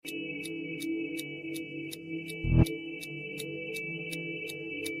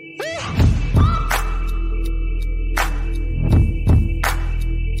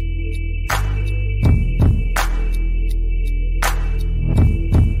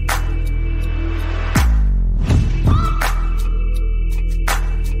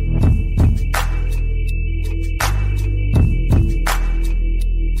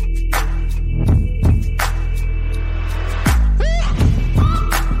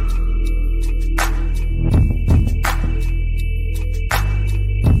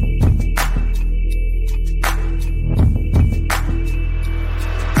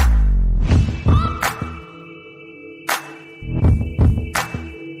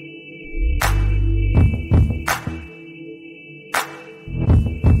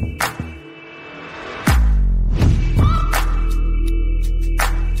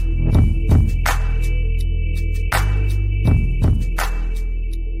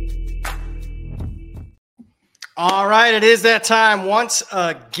All right, it is that time once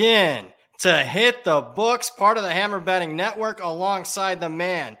again to hit the books, part of the Hammer Betting Network, alongside the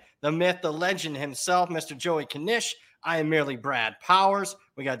man, the myth, the legend himself, Mr. Joey Knish. I am merely Brad Powers.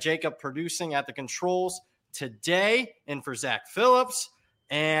 We got Jacob producing at the controls today, in for Zach Phillips.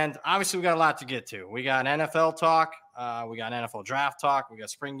 And obviously, we got a lot to get to. We got NFL talk. We got NFL draft talk. We got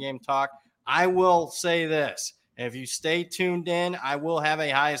spring game talk. I will say this. If you stay tuned in, I will have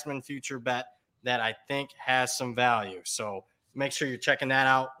a Heisman future bet that I think has some value. So make sure you're checking that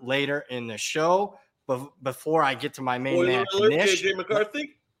out later in the show. But before I get to my main man, alert, Knish, JJ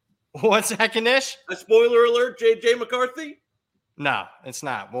McCarthy. What's that, Knish? A spoiler alert, JJ McCarthy. No, it's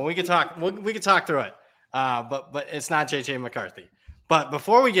not. Well, we can talk. We can talk through it. But it's not JJ McCarthy. But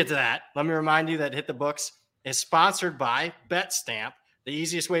before we get to that, let me remind you that Hit the Books is sponsored by BetStamp. The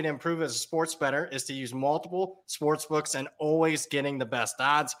easiest way to improve as a sports bettor is to use multiple sports books and always getting the best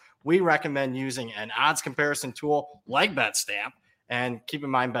odds. We recommend using an odds comparison tool like BetStamp. And keep in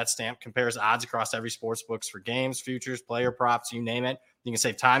mind, BetStamp compares odds across every sports books for games, futures, player props, you name it. You can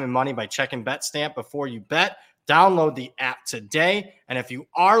save time and money by checking BetStamp before you bet. Download the app today. And if you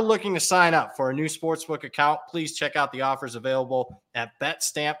are looking to sign up for a new sportsbook account, please check out the offers available at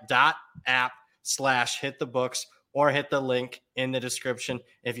betstamp.app/hitthebooks or hit the link in the description.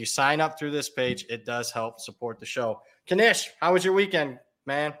 If you sign up through this page, it does help support the show. Knish, how was your weekend,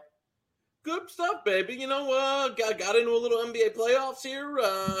 man? Good stuff, baby. You know, got into a little NBA playoffs here,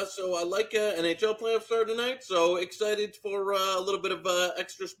 so I like NHL playoffs start tonight, so excited for a little bit of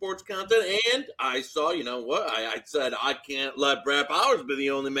extra sports content, and I saw, you know what, I said I can't let Brad Powers be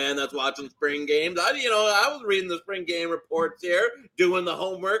the only man that's watching spring games. I was reading the spring game reports here, doing the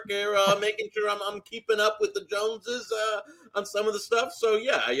homework here, making sure I'm keeping up with the Joneses on some of the stuff, so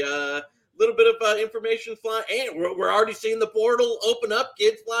yeah, little bit of information flying, and we're already seeing the portal open up,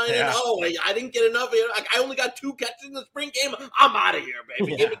 kids flying in. Oh, I didn't get enough. I only got 2 catches in the spring game. I'm out of here,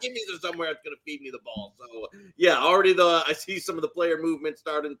 baby. Yeah. Give me somewhere that's going to feed me the ball. So, yeah, already I see some of the player movement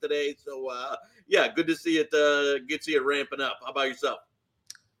starting today. So, yeah, good to see it. Good to see it ramping up. How about yourself?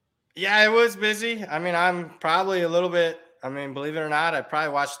 Yeah, it was busy. I mean, I'm probably a little bit. I mean, believe it or not, I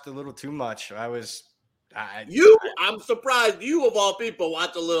probably watched a little too much. I'm surprised you of all people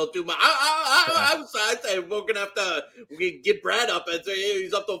watch a little too much. I say we're gonna have to get Brad up and say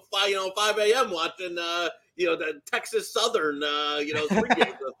he's up to 5 a.m. watching the Texas Southern spring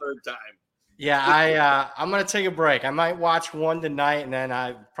game for the third time. Yeah, I'm gonna take a break. I might watch one tonight and then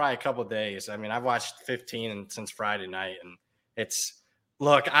probably a couple of days. I mean, I've watched 15 since Friday night, and I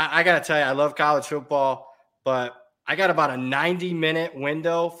gotta tell you, I love college football, but I got about a 90-minute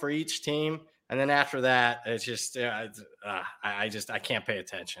window for each team. And then after that, it's just I can't pay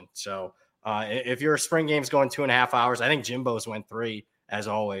attention. So if your spring game's going 2.5 hours, I think Jimbo's went 3 as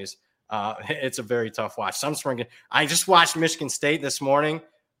always. It's a very tough watch. Some spring game. I just watched Michigan State this morning.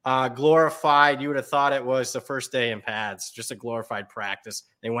 Glorified. You would have thought it was the first day in pads, just a glorified practice.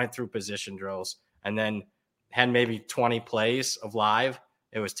 They went through position drills and then had maybe 20 plays of live.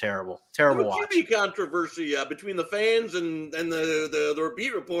 It was terrible watch. QB controversy between the fans and the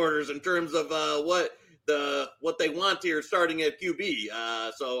beat reporters in terms of what they want here starting at QB.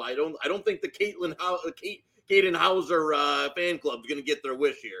 So I don't think the Caden Hauser fan club is going to get their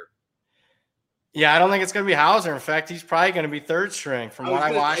wish here. Yeah, I don't think it's going to be Hauser. In fact, he's probably going to be third string from what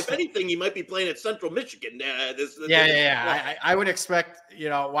I watched. If anything, he might be playing at Central Michigan. I would expect,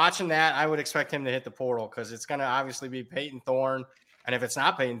 watching that, I would expect him to hit the portal because it's going to obviously be Peyton Thorne. And if it's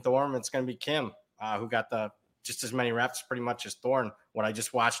not Peyton Thorne, it's going to be Kim, who got just as many reps pretty much as Thorne, what I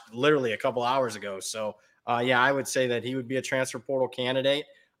just watched literally a couple hours ago. So, I would say that he would be a transfer portal candidate.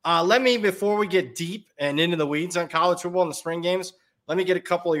 Before we get deep and into the weeds on college football and the spring games, let me get a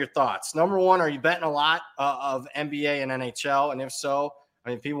couple of your thoughts. Number one, are you betting a lot of NBA and NHL? And if so, I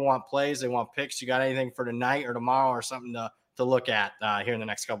mean, people want plays, they want picks. You got anything for tonight or tomorrow or something to look at here in the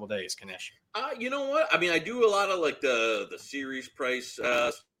next couple of days, Knish? You know what? I mean, I do a lot of like the series price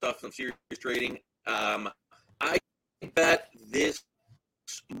stuff and series trading. I bet this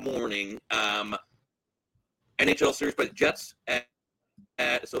morning NHL series price Jets at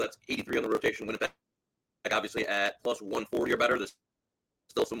so that's 83 on the rotation. Winnipeg obviously at plus 140 or better. There's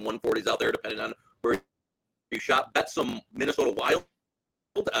still some 140s out there depending on where you shop. Bet some Minnesota Wild.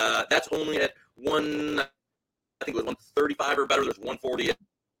 That's only at I think it was 135 or better. There's 140 at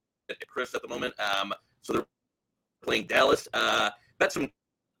Chris at the moment. So they're playing Dallas. Bet some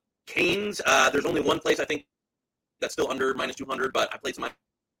Canes. There's only one place I think that's still under minus 200, but I played some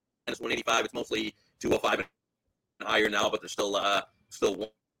minus 185. It's mostly 205 and higher now, but there's still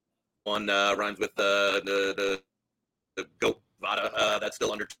one rhymes with the goat Vada. That's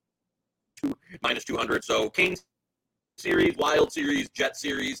still under minus 200. So Canes Series, Wild Series, Jet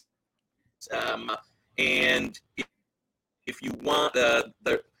Series. And if you want,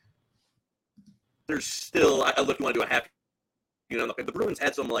 there's still, I look, you want to do a half, the Bruins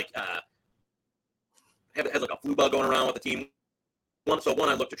had some has like a flu bug going around with the team. One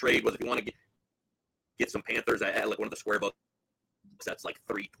I looked to trade was if you want to get some Panthers, I had like one of the square books that's like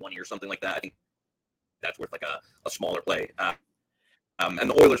 $320 or something like that. I think that's worth like a smaller play. And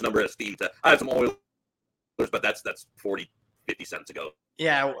the Oilers number is themed to, I have some Oilers, but that's 40, 50 cents ago.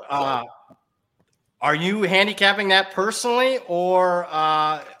 Yeah. Are you handicapping that personally, or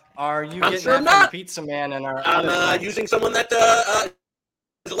are you getting that from the Pizza Man and our? I'm using someone that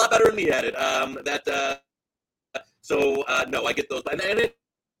is a lot better than me at it. No, I get those, and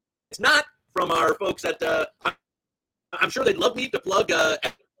it's not from our folks at. I'm sure they'd love me to plug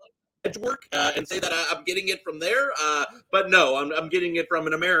Edgework and say that I'm getting it from there, but no, I'm getting it from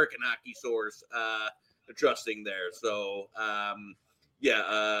an American hockey source. Trusting there, so a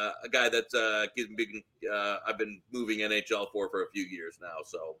guy that's I've been moving NHL for a few years now.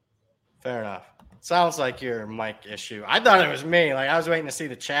 So fair enough. Sounds like your mic issue. I thought it was me. Like I was waiting to see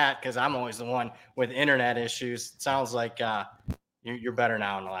the chat because I'm always the one with internet issues. It sounds like you're better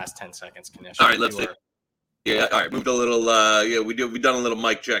now in the last 10 seconds, Knish. All right, let's see. Yeah, all right. Moved a little. We've done a little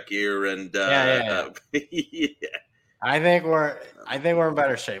mic check here, and yeah. I think we're in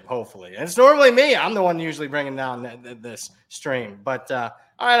better shape. Hopefully, and it's normally me. I'm the one usually bringing down this stream. But all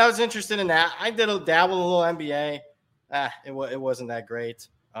right, I was interested in that. I did dabble a little NBA. It wasn't that great.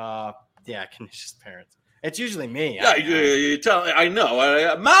 Knish's parents. It's usually me. Yeah, you tell. I know.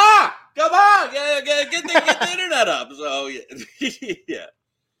 Ma, come on, get the internet up. So yeah.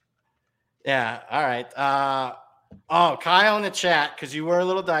 Yeah. All right. Kyle in the chat, because you were a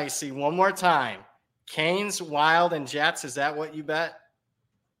little dicey. One more time. Canes, Wild, and Jets. Is that what you bet?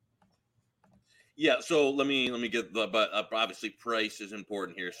 Yeah. So let me get but obviously price is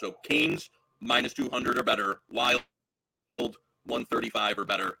important here. So Canes -200 or better. Wild 135 or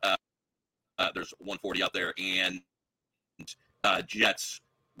better. There's 140 out there, and Jets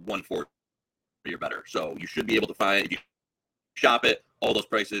 140 or better. So you should be able to find, if you shop it, all those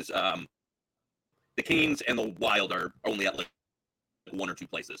prices. The Canes and the Wild are only at like one or two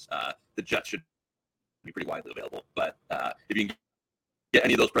places. The Jets should be pretty widely available. But if you can get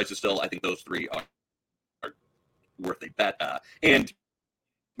any of those prices still, I think those three are worth a bet. And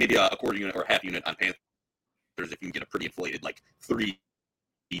maybe a quarter unit or a half unit on Panthers if you can get a pretty inflated like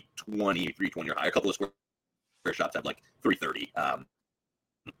 320 or higher. A couple of square shops have like 330.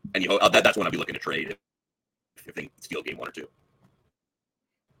 And that's when I'll be looking to trade if they steal game one or two.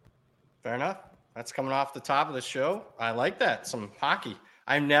 Fair enough. That's coming off the top of the show. I like that. Some hockey.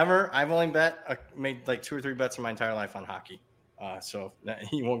 I've only made like 2 or 3 bets in my entire life on hockey. So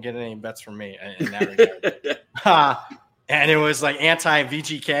you won't get any bets from me in that regard. And it was like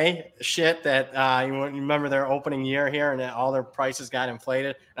anti-VGK shit that you remember their opening year here, and all their prices got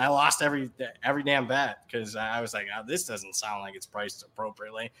inflated. And I lost every damn bet because I was like, this doesn't sound like it's priced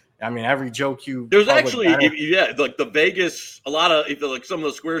appropriately. I mean, every joke there's actually like the Vegas, a lot of like some of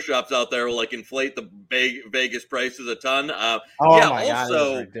the square shops out there will like inflate the Vegas prices a ton. God, that's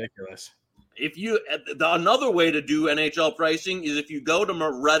ridiculous. If another way to do NHL pricing is if you go to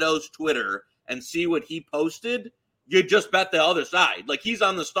Moretto's Twitter and see what he posted. You just bet the other side. Like he's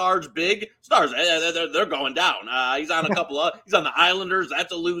on the Stars big. Stars, they're going down. He's on he's on the Islanders.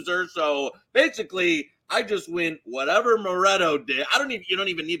 That's a loser. So basically, I just went whatever Moretto did. You don't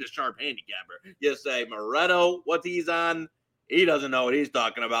even need a sharp handicapper. You say Moretto, what he's on. He doesn't know what he's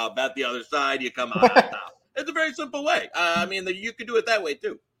talking about. Bet the other side. You come out on top. It's a very simple way. You could do it that way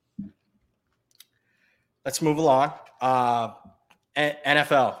too. Let's move along.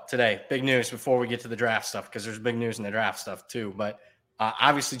 NFL today, big news before we get to the draft stuff, because there's big news in the draft stuff too. But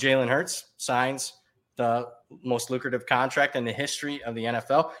obviously Jalen Hurts signs the most lucrative contract in the history of the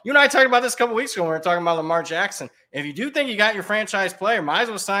NFL. You and I talked about this a couple weeks ago when we were talking about Lamar Jackson. If you do think you got your franchise player, might as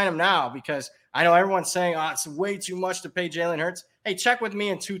well sign him now, because I know everyone's saying, it's way too much to pay Jalen Hurts. Hey, check with me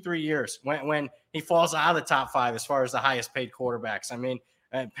in 2-3 years when he falls out of the top 5 as far as the highest paid quarterbacks. I mean,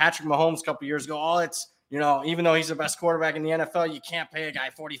 Patrick Mahomes a couple years ago, even though he's the best quarterback in the NFL, you can't pay a guy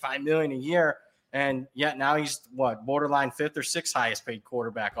 $45 million a year. And yet now he's borderline 5th or 6th highest paid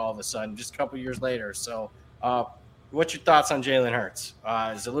quarterback all of a sudden, just a couple years later. So what's your thoughts on Jalen Hurts?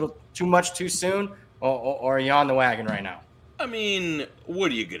 Is it a little too much too soon, or are you on the wagon right now? I mean, what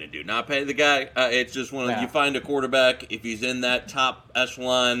are you going to do? Not pay the guy? It's just you find a quarterback, if he's in that top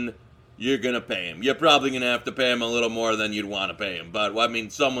echelon, you're going to pay him. You're probably going to have to pay him a little more than you'd want to pay him. But,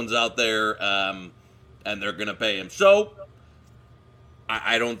 someone's out there and they're going to pay him. So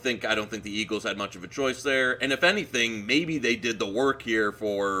I don't think the Eagles had much of a choice there. And if anything, maybe they did the work here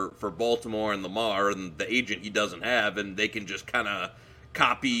for Baltimore and Lamar and the agent he doesn't have, and they can just kind of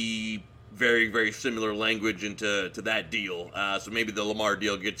copy very, very similar language into that deal. So maybe the Lamar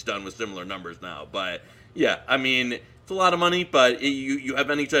deal gets done with similar numbers now. But yeah, I mean, it's a lot of money, but you have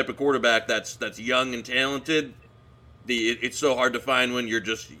any type of quarterback that's young and talented, it's so hard to find when you're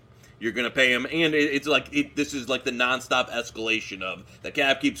going to pay him. And it's like this is like the nonstop escalation of the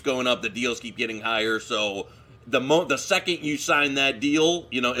cap keeps going up, the deals keep getting higher. So the second you sign that deal,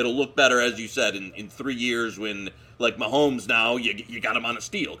 it'll look better, as you said, in 3 years when, like Mahomes now, you got him on a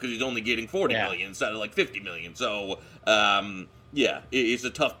steal because he's only getting $40 million instead of like $50 million. So, it's a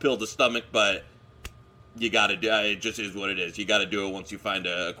tough pill to stomach, but you got to do it. Just is what it is. You got to do it once you find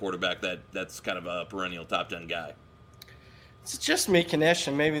a quarterback that's kind of a perennial top 10 guy. It's just me, Knish,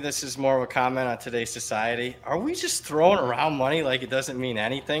 and maybe this is more of a comment on today's society. Are we just throwing around money like it doesn't mean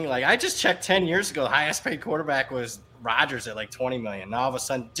anything? Like, I just checked 10 years ago, the highest paid quarterback was Rodgers at like $20 million. Now, all of a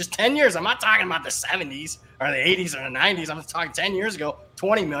sudden, just 10 years, I'm not talking about the 70s or the 80s or the 90s. I'm just talking 10 years ago,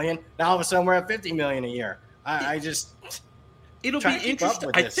 $20 million. Now, all of a sudden, we're at $50 million a year. It'll be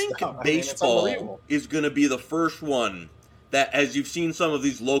interesting. I think baseball is going to be the first one that, as you've seen some of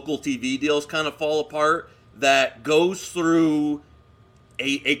these local TV deals kind of fall apart, that goes through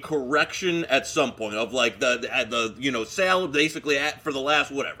a correction at some point of like the salary, basically for the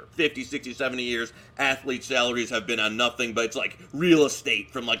last 50, 60, 70 years, athlete salaries have been on nothing, but it's like real estate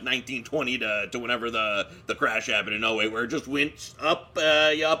from like 1920 to whenever the crash happened in '08, where it just went up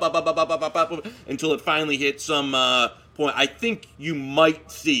until it finally hit some point. I think you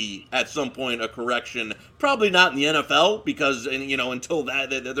might see at some point a correction, probably not in the NFL because until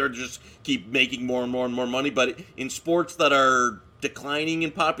that they're just keep making more and more and more money, but in sports that are declining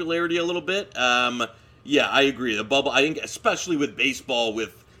in popularity a little bit, I agree. The bubble, I think, especially with baseball,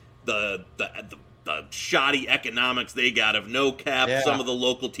 with the shoddy economics they got of no cap, some of the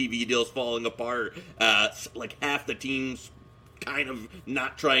local TV deals falling apart, like half the teams kind of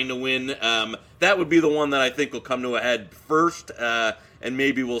not trying to win. That would be the one that I think will come to a head first, and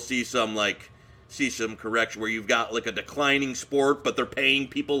maybe we'll see some correction where you've got like a declining sport, but they're paying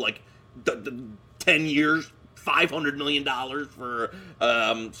people like 10 years, $500 million for.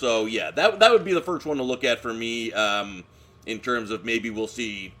 That would be the first one to look at for me, in terms of maybe we'll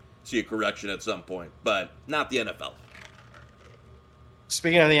see a correction at some point, but not the NFL.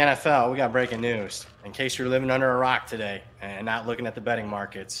 Speaking of the NFL, we got breaking news. In case you're living under a rock today and not looking at the betting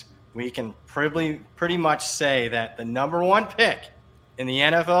markets, we can pretty much say that the number one pick in the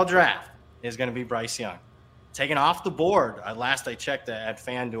NFL draft is going to be Bryce Young. Taken off the board, last I checked at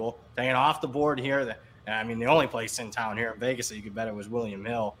FanDuel, taken off the board here. The only place in town here in Vegas that you could bet it was William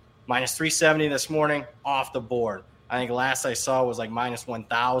Hill. Minus 370 this morning, off the board. I think last I saw was like minus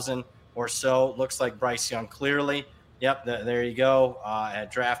 1,000 or so. Looks like Bryce Young clearly. Yep, there you go.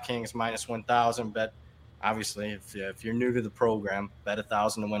 At DraftKings, minus 1,000. Bet, obviously, if you're new to the program, bet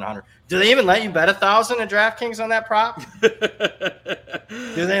 1,000 to win 100. Do they even let you bet 1,000 at DraftKings on that prop? Do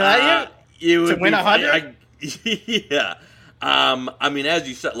they let you to win 100? Yeah. As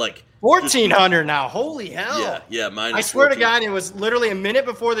you said, like 1,400 now. Holy hell! Yeah. I swear to God, it was literally a minute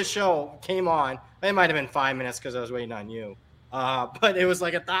before the show came on. It might have been 5 minutes because I was waiting on you. But it was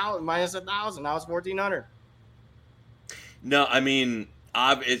like 1,000 minus 1,000. Now it's 1,400. No,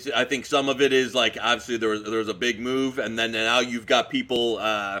 I think some of it is like obviously there was a big move, and then now you've got people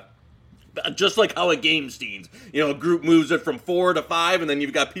just like how a game steams. A group moves it from 4 to 5, and then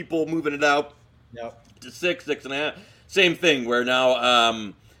you've got people moving it out to 6, 6.5. Same thing where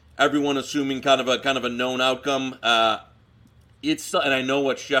now everyone assuming kind of a known outcome. And I know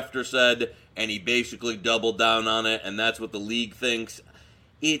what Schefter said, and he basically doubled down on it, and that's what the league thinks.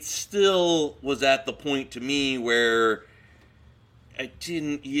 It still was at the point to me where I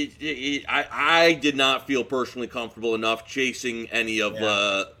did not feel personally comfortable enough chasing any of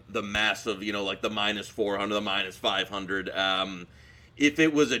the massive, like the minus 400, the minus 500. If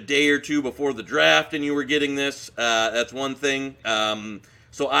it was a day or two before the draft and you were getting this, that's one thing.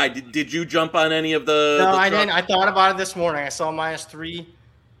 So did you jump on any of the? No, I didn't. I thought about it this morning. I saw minus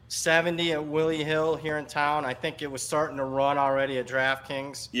 370 at Willie Hill here in town. I think it was starting to run already at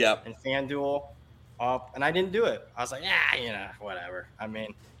DraftKings. And FanDuel. And I didn't do it. I was like, whatever.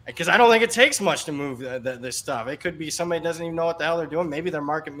 Because I don't think it takes much to move this stuff. It could be somebody doesn't even know what the hell they're doing. Maybe they're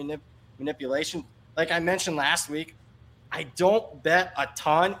market manipulation. Like I mentioned last week, I don't bet a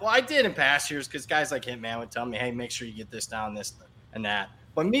ton. Well, I did in past years because guys like Hitman would tell me, hey, make sure you get this down, this and that.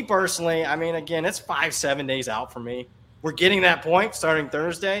 But me personally, again, it's 5-7 days out for me. We're getting that point starting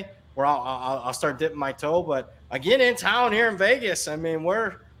Thursday. where I'll start dipping my toe. But again, in town here in Vegas, I mean,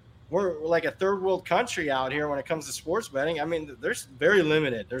 we're like a third world country out here when it comes to sports betting. I mean, there's very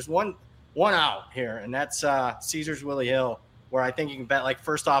limited. There's one out here, and that's Caesars Willie Hill, where I think you can bet like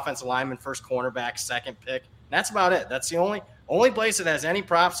first offensive lineman, first cornerback, second pick. That's about it. That's the only place that has any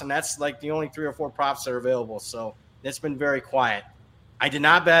props, and that's like the only 3 or 4 props that are available. So it's been very quiet. I did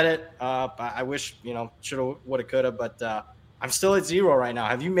not bet it. I wish, shoulda, woulda, coulda, but I'm still at 0 right now.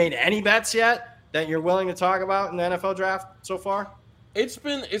 Have you made any bets yet that you're willing to talk about in the NFL draft so far? It's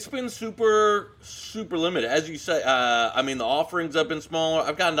been super limited, as you say. I mean, the offerings have been smaller.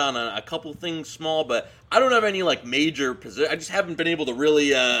 I've gotten down on a couple things small, but I don't have any like major position. I just haven't been able to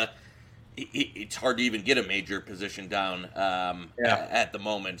really. It's hard to even get a major position down at the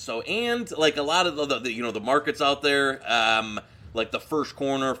moment. So, and like a lot of the markets out there, like the first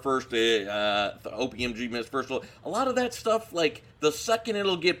corner, first the OPMG miss first. A lot of that stuff, like the second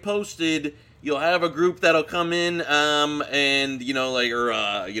it'll get posted, you'll have a group that'll come in, and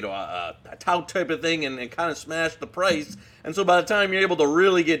a tout type of thing, and kind of smash the price. And so by the time you're able to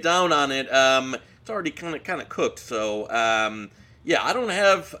really get down on it, it's already kind of cooked. So I don't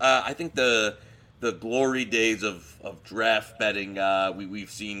have. I think the glory days of draft betting,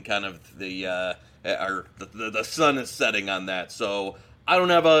 we've seen kind of the sun is setting on that. So I don't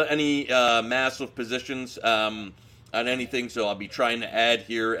have any massive positions on anything, so I'll be trying to add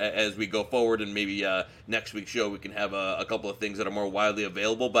here as we go forward, and maybe next week's show we can have a couple of things that are more widely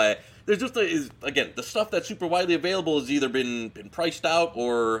available. But there's just again, the stuff that's super widely available has either been priced out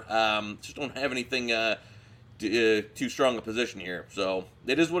or just don't have anything too strong a position here. So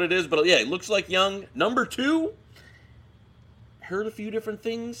it is what it is. But yeah, it looks like Young number 2. Heard a few different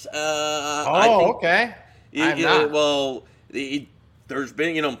things. Okay. There's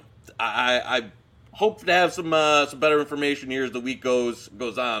been I hope to have some better information here as the week goes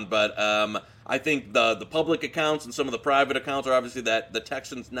on, but I think the public accounts and some of the private accounts are obviously that the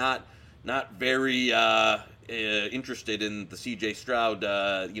Texans not very interested in the C.J. Stroud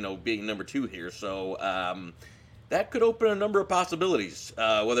being number 2 here, so that could open a number of possibilities,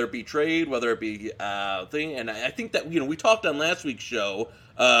 whether it be trade, whether it be thing. And I think that we talked on last week's show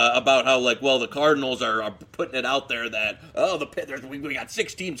about how the Cardinals are putting it out there that we got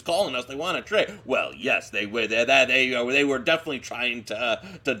 6 teams calling us, they want to trade. Well, yes, they were definitely trying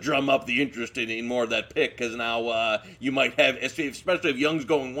to drum up the interest in more of that pick, because now you might have, especially if Young's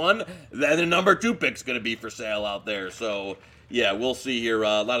going 1, then the number 2 pick's going to be for sale out there. So yeah, we'll see here.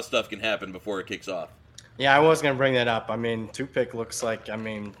 A lot of stuff can happen before it kicks off. Yeah, I was going to bring that up. I mean, 2 pick looks like,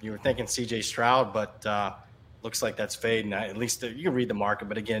 you were thinking C.J. Stroud, but looks like that's fading. At least you can read the market,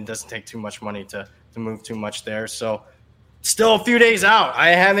 but again, it doesn't take too much money to move too much there. So still a few days out. I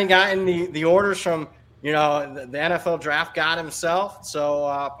haven't gotten the orders from, the NFL draft god himself. So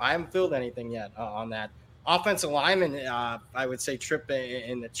I haven't filled anything yet on that. Offensive lineman, I would say Tripp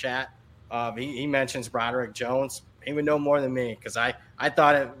in the chat. He mentions Broderick Jones. He would know more than me, because I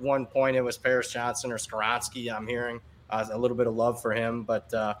thought at one point it was Paris Johnson or Skoronski. I'm hearing a little bit of love for him.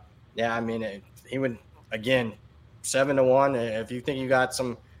 But, he would, again, 7-1. If you think you got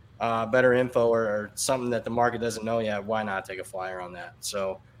some better info or something that the market doesn't know yet, why not take a flyer on that?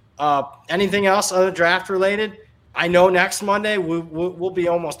 So anything else other draft related? I know next Monday we'll be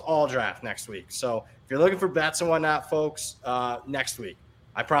almost all draft next week. So if you're looking for bets and whatnot, folks, next week,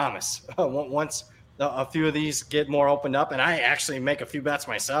 I promise, once a few of these get more opened up, and I actually make a few bets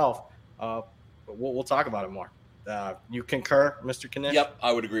myself, but we'll talk about it more. You concur, Mr. Knish? Yep,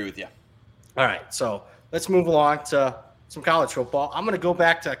 I would agree with you. All right, so let's move along to some college football. I'm going to go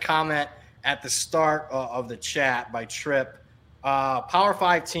back to a comment at the start of the chat by Tripp. Power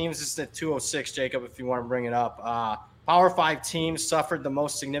 5 teams, this is at 206, Jacob, if you want to bring it up. Power 5 teams suffered the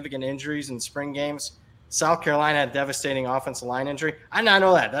most significant injuries in spring games. South Carolina had a devastating offensive line injury. I did not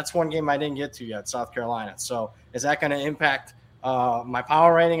know that. That's one game I didn't get to yet, South Carolina. So is that going to impact my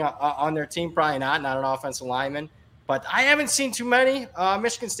power rating on their team? Probably not an offensive lineman. But I haven't seen too many.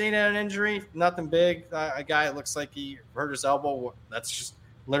 Michigan State had an injury, nothing big. A guy, it looks like he hurt his elbow. That's just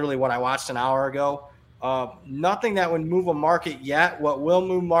literally what I watched an hour ago. Nothing that would move a market yet. What will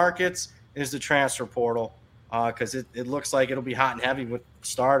move markets is the transfer portal, because it looks like it'll be hot and heavy with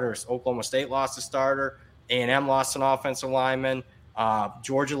starters. Oklahoma State lost a starter. A&M lost an offensive lineman.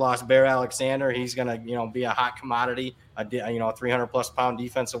 Georgia lost Bear Alexander. He's going to be a hot commodity, a 300-plus pound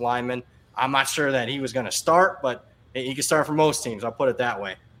defensive lineman. I'm not sure that he was going to start, but he could start for most teams. I'll put it that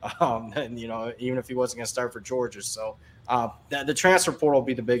way. Even if he wasn't going to start for Georgia. So the transfer portal will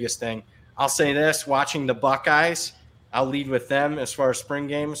be the biggest thing. I'll say this, watching the Buckeyes, I'll lead with them as far as spring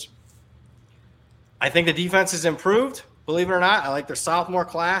games. I think the defense has improved. believe it or not. I like their sophomore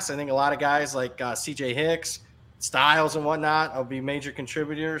class. I think a lot of guys like C.J. Hicks, Styles, and whatnot will be major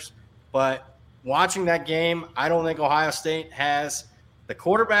contributors. But watching that game, I don't think Ohio State has the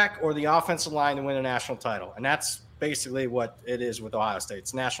quarterback or the offensive line to win a national title. And that's basically what it is with Ohio State.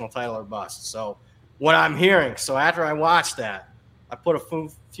 It's national title or bust. So what I'm hearing, so after I watched that, I put a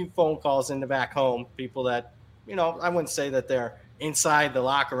few phone calls in the back home, people that, I wouldn't say that they're inside the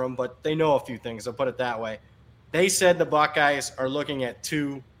locker room, but they know a few things. I'll put it that way. They said the Buckeyes are looking at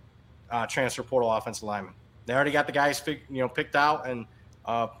 2 transfer portal offensive linemen. They already got the guys picked out, and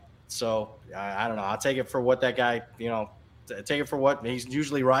so I don't know. I'll take it for what that guy, take it for what he's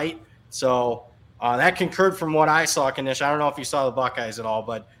usually right. So that concurred from what I saw, Knish. I don't know if you saw the Buckeyes at all,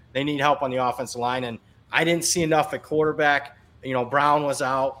 but they need help on the offensive line, and I didn't see enough at quarterback. Brown was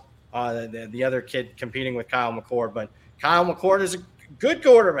out, the other kid competing with Kyle McCord, but Kyle McCord is a good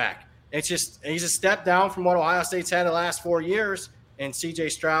quarterback. It's just he's a step down from what Ohio State's had the last 4 years, and C.J.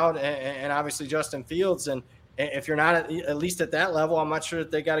 Stroud and obviously Justin Fields. And if you're not at least at that level, I'm not sure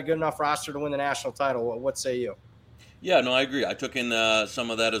that they got a good enough roster to win the national title. What say you? Yeah, no, I agree. I took in some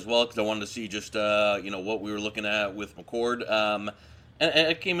of that as well because I wanted to see just what we were looking at with McCord. And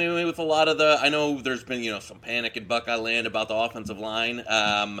it came in with a lot of I know there's been some panic in Buckeye land about the offensive line.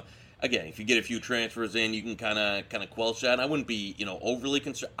 Again, if you get a few transfers in, you can kind of quell that. And I wouldn't be overly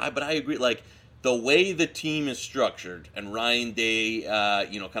concerned, but I agree. Like the way the team is structured, and Ryan Day,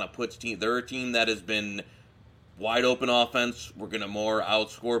 kind of puts they're a team that has been wide open offense. We're gonna more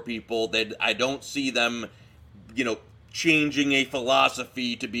outscore people. I don't see them, changing a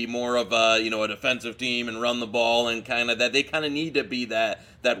philosophy to be more of a defensive team and run the ball, and kind of that they kind of need to be that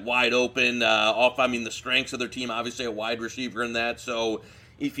wide open off. I mean, the strengths of their team, obviously a wide receiver in that. So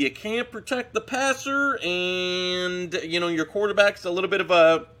if you can't protect the passer and your quarterback's a little bit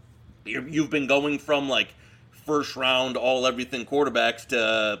of you've been going from like first round all everything quarterbacks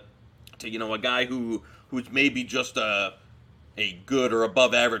to a guy who's maybe just a good or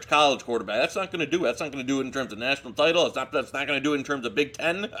above average college quarterback. That's not going to do it. That's not going to do it in terms of national title. That's not going to do it in terms of Big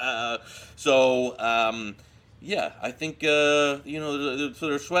Ten. Yeah, I think so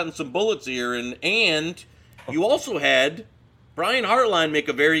they're sweating some bullets here, and you also had Brian Hartline make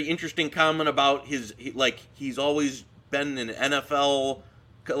a very interesting comment about he's always been an NFL.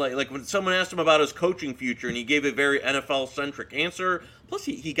 Like when someone asked him about his coaching future, and he gave a very NFL-centric answer. Plus,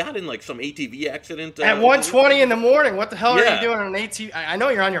 he got in like some ATV accident. At 1:20 in the morning. What the hell are you doing on an ATV? I know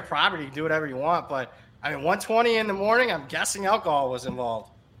you're on your property. You do whatever you want, but 1:20 in the morning, I'm guessing alcohol was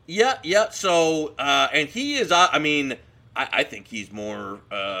involved. Yeah. So, and he is, I think he's more,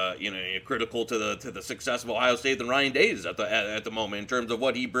 critical to the success of Ohio State than Ryan Day is at the moment in terms of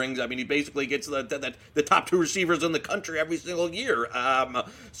what he brings. I mean, he basically gets the top 2 receivers in the country every single year.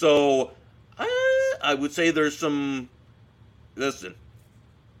 So I would say there's some. Listen,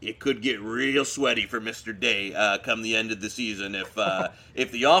 it could get real sweaty for Mr. Day come the end of the season if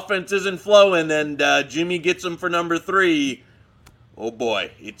the offense isn't flowing and Jimmy gets him for number 3. Oh boy,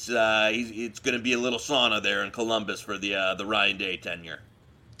 it's going to be a little sauna there in Columbus for the Ryan Day tenure.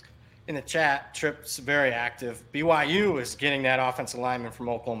 In the chat, Tripp's very active. BYU is getting that offensive lineman from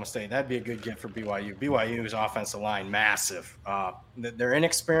Oklahoma State. That'd be a good get for BYU. BYU's offensive line, massive. They're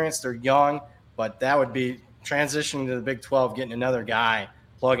inexperienced, they're young, but that would be transitioning to the Big 12, getting another guy,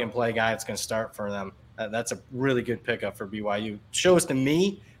 plug-and-play guy that's going to start for them. That's a really good pickup for BYU. Shows to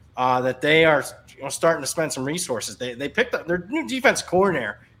me that they are starting to spend some resources. They picked up their new defense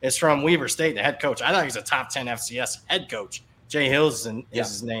coordinator is from Weber State, the head coach. I thought he was a top 10 FCS head coach. Jay Hills is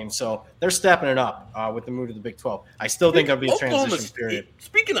his name. So they're stepping it up with the move to the Big 12. I still think there'll be a transition period.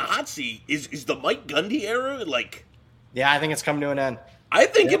 Speaking of hot seat, is the Mike Gundy era like? Yeah, I think it's coming to an end. I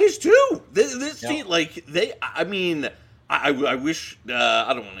think it is too. This team, like I wish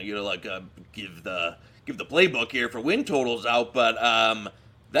I don't want to give the playbook here for win totals out, but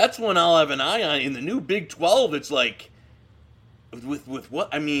that's one I'll have an eye on in the new Big 12. It's like with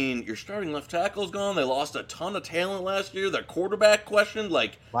what your starting left tackle's gone. They lost a ton of talent last year. Their quarterback questioned.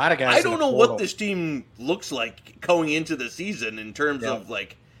 Like a lot of guys. I don't know what this team looks like going into the season in terms of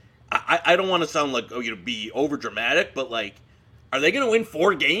like. I don't want to sound like be over dramatic, but like. Are they going to win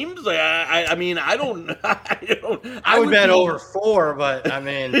 4 games? I mean, I don't. I would bet over 4, but I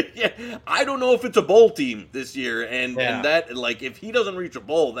mean, I don't know if it's a bowl team this year, and that like if he doesn't reach a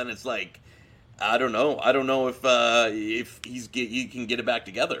bowl, then it's like I don't know. I don't know if he can get it back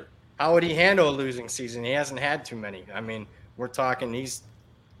together. How would he handle a losing season? He hasn't had too many. I mean, we're talking he's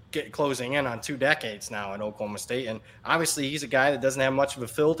closing in on 2 decades now at Oklahoma State, and obviously he's a guy that doesn't have much of a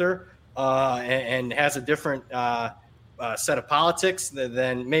filter and has a different. Set of politics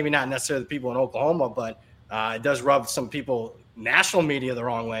than maybe not necessarily the people in Oklahoma, but It does rub some people, national media, the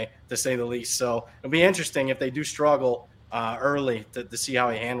wrong way, to say the least. So it'll be interesting if they do struggle early to see how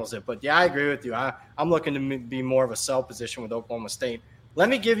he handles it. But, yeah, I agree with you. I'm looking to be more of a sell position with Oklahoma State. Let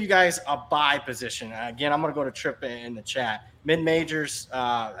me give you guys a buy position. Again, I'm going to go to Trip in the chat. Mid-majors,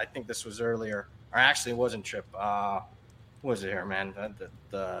 I think this was earlier. Or actually, it wasn't Trip. Who was it here, man?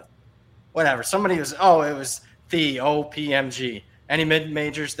 The whatever. Somebody was – it was the OPMG. Any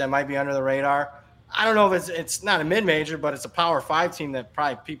mid-majors that might be under the radar? I don't know if it's not a mid-major, but it's a Power 5 team that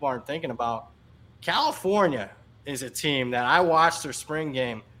probably people aren't thinking about. California is a team that I watched their spring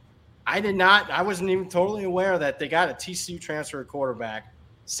game. I wasn't even totally aware that they got a TCU transfer quarterback,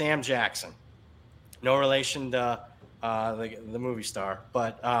 Sam Jackson. No relation to the movie star,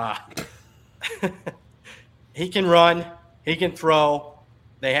 but he can run, he can throw.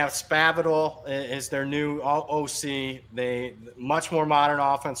 They have Spavital is their new OC. They much more modern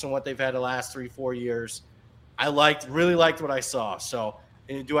offense than what they've had the last 3-4 years. I really liked what I saw. So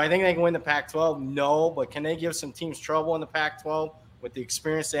do I think they can win the Pac-12? No, but can they give some teams trouble in the Pac-12 with the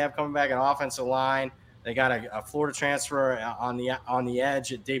experience they have coming back in offensive line? They got a Florida transfer on the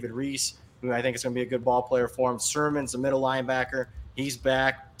edge at David Reese, who I think is going to be a good ball player for him. Sermon's the middle linebacker. He's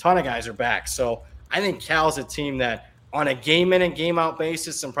back. A ton of guys are back. So I think Cal's a team that, on a game-in and game-out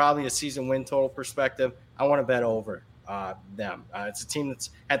basis and probably a season win total perspective, I want to bet over them. It's a team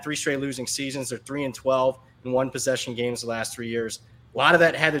that's had 3 straight losing seasons. They're 3-12 in one-possession games the last 3 years. A lot of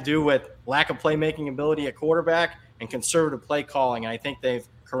that had to do with lack of playmaking ability at quarterback and conservative play calling. I think they've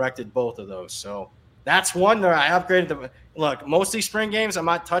corrected both of those. So that's one that I upgraded. Look, most of these spring games, I'm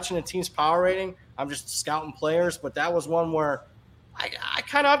not touching the team's power rating. I'm just scouting players. But that was one where I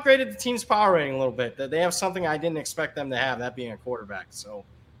kind of upgraded the team's power rating a little bit. They have something I didn't expect them to have, that being a quarterback. So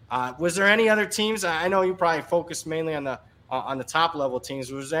was there any other teams? I know you probably focused mainly on the top-level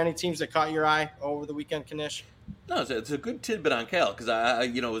teams. Was there any teams that caught your eye over the weekend, Knish? No, it's a good tidbit on Cal because I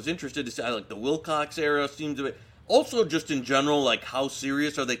was interested to see like the Wilcox era seems a bit. Also, just in general, like how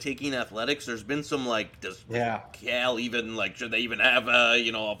serious are they taking athletics? There's been some like, does Cal even like should they even have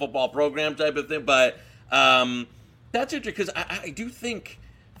a football program type of thing? But that's interesting because I do think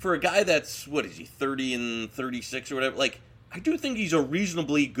for a guy that's 30 and 36 or whatever, like I do think he's a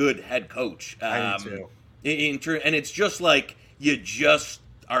reasonably good head coach. I do too. And it's just like you just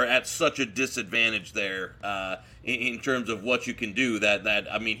are at such a disadvantage there in terms of what you can do. That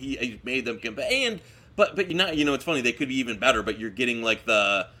I mean, he made them compete. But you're not, it's funny, they could be even better, but you're getting like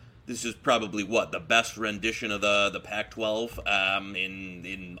this is probably the best rendition of the Pac-12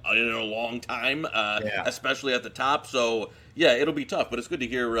 in a long time, especially at the top. So yeah, it'll be tough, but it's good to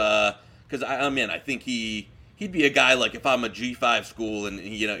hear because I think he'd be a guy like if I'm a G5 school and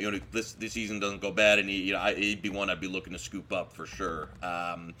this season doesn't go bad and he'd be one I'd be looking to scoop up for sure.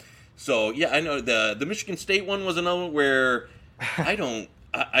 So yeah, I know the Michigan State one was another where I don't.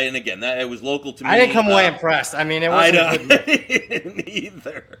 And again, that it was local to me. I didn't come away impressed. I mean, it wasn't good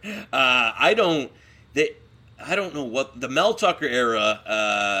either. I don't know what the Mel Tucker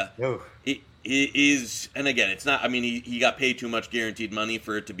era it is. And again, it's not. I mean, he got paid too much guaranteed money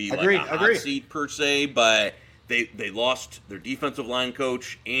for it to be like a hot seat per se. But they lost their defensive line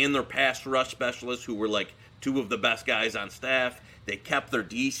coach and their pass rush specialist, who were like 2 of the best guys on staff. They kept their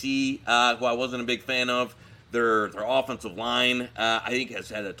DC, who I wasn't a big fan of. Their offensive line, I think, has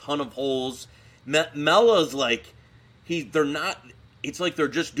had a ton of holes. Mella's like, they're not. It's like they're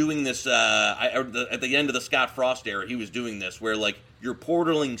just doing this. At the end of the Scott Frost era, he was doing this, where like you're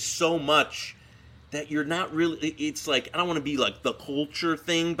portaling so much that you're not really. It's like I don't want to be like the culture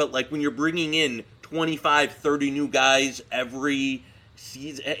thing, but like when you're bringing in 25, 30 new guys every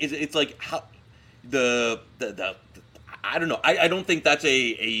season, it's like how the I don't know. I don't think that's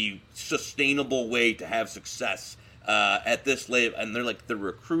a sustainable way to have success at this late. And the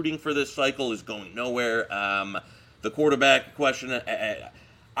recruiting for this cycle is going nowhere. The quarterback question,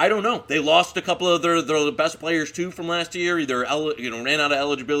 I don't know. They lost a couple of their best players too from last year. Either ran out of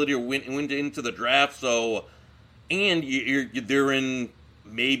eligibility or went into the draft. So, and they're in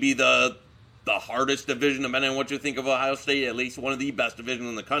maybe the hardest division, depending on what you think of Ohio State. At least one of the best divisions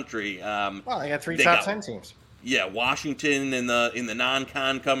in the country. Well, they got 3 top 10 teams. Yeah, Washington in the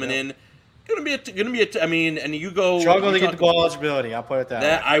non-con coming in. Gonna be I mean, and you go struggle to get the ball eligibility. I'll put it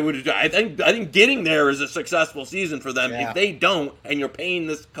that way. I think getting there is a successful season for them. Yeah. If they don't, and you're paying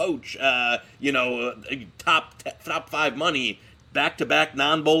this coach, top 5 money back-to-back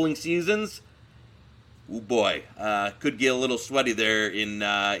non-bowling seasons. Oh boy, could get a little sweaty there in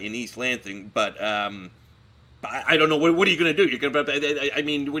East Lansing, but I don't know. What are you going to do? You're going to. I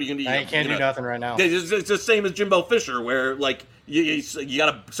mean, what are you going to do? You can't do nothing right now. It's the same as Jimbo Fisher, where like you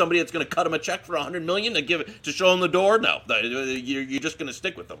got somebody that's going to cut him a check for $100 million to show him the door. No, you're just going to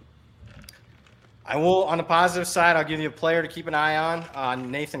stick with them. I will, on the positive side, I'll give you a player to keep an eye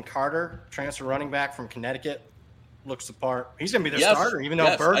on. Nathan Carter, transfer running back from Connecticut, looks the part. He's going to be their starter, even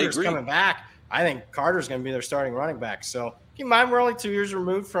though Berger's coming back. I think Carter's going to be their starting running back. So keep in mind, we're only 2 years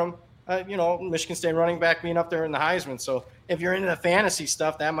removed from, Michigan State running back being up there in the Heisman. So if you're into the fantasy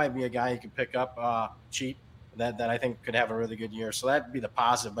stuff, that might be a guy you could pick up cheap that I think could have a really good year. So that'd be the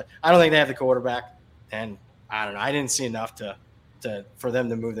positive. But I don't think they have the quarterback, and I don't know. I didn't see enough for them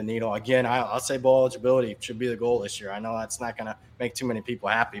to move the needle. Again, I'll say bowl eligibility should be the goal this year. I know that's not going to make too many people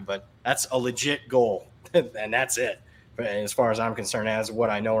happy, but that's a legit goal, and that's it. But as far as I'm concerned, as what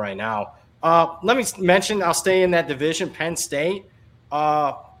I know right now. Let me mention, I'll stay in that division, Penn State.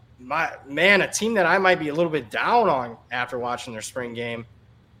 A team that I might be a little bit down on after watching their spring game.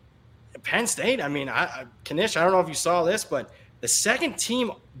 Penn State, I mean, Knish, I don't know if you saw this, but the second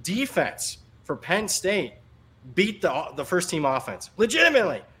team defense for Penn State beat the first team offense.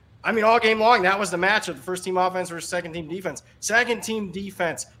 Legitimately. I mean, all game long, that was the match of the first team offense versus second team defense. Second team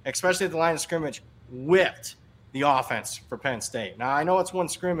defense, especially at the line of scrimmage, whipped the offense for Penn State. Now, I know it's one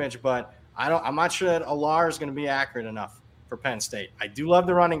scrimmage, but I'm not sure that Alar is going to be accurate enough for Penn State. I do love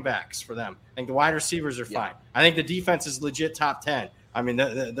the running backs for them. I think the wide receivers are fine. I think the defense is legit top 10. I mean,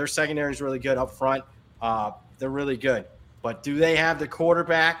 their secondary is really good up front. They're really good. But do they have the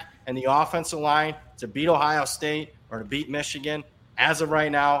quarterback and the offensive line to beat Ohio State or to beat Michigan? As of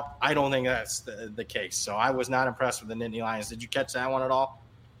right now, I don't think that's the case. So I was not impressed with the Nittany Lions. Did you catch that one at all?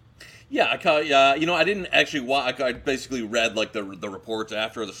 Yeah, I caught. I didn't actually watch. I basically read like the reports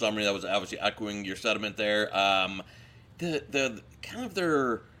after the summary that was obviously echoing your sentiment there. The kind of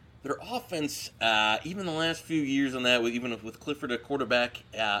their offense, even the last few years on that, even with Clifford at quarterback,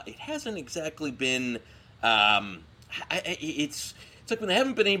 it hasn't exactly been. It's like when they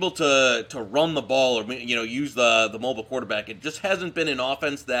haven't been able to run the ball or use the mobile quarterback. It just hasn't been an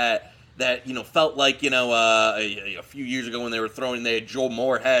offense that felt like a few years ago when they had Joe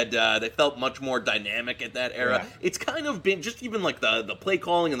Moorhead. They felt much more dynamic at that era. Yeah. It's kind of been just even like the play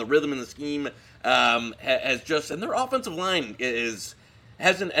calling and the rhythm and the scheme has just, and their offensive line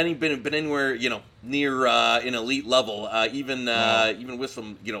hasn't been anywhere near an elite level, even with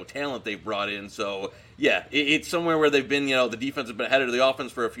some talent they've brought in. So yeah, it's somewhere where they've been the defense has been ahead of the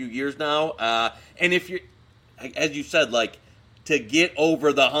offense for a few years now. And if you're, as you said, like, to get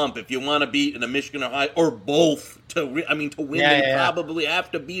over the hump, if you want to beat a Michigan or both to win, you probably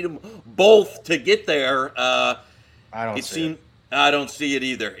have to beat them both to get there. I don't see it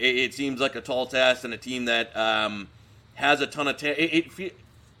either. It seems like a tall task, and a team that has a ton of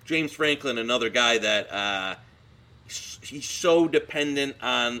James Franklin, another guy that he's so dependent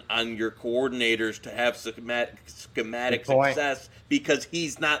on your coordinators to have schematic success, because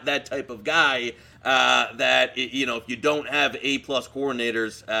he's not that type of guy. That if you don't have A+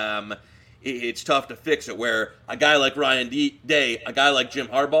 coordinators, it's tough to fix it. Where a guy like Ryan Day, a guy like Jim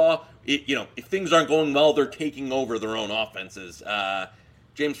Harbaugh, if things aren't going well, they're taking over their own offenses.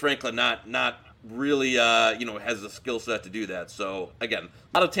 James Franklin not really has the skill set to do that. So again,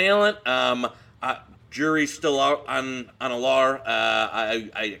 a lot of talent. Jury's still out on Alar.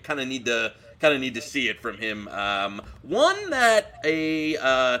 I kind of need to see it from him. One that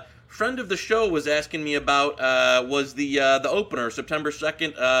a friend of the show was asking me about was the opener, September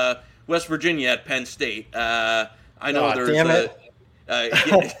 2nd, West Virginia at Penn State. I know there's. Damn it.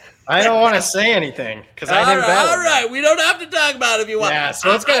 I don't want to say anything because I didn't bet. All right, we don't have to talk about it if you want. Yeah,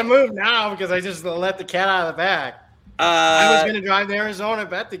 so it's gonna move now because I just let the cat out of the bag. I was gonna drive to Arizona and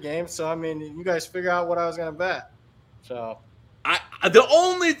bet the game, so I mean, you guys figure out what I was gonna bet. So. The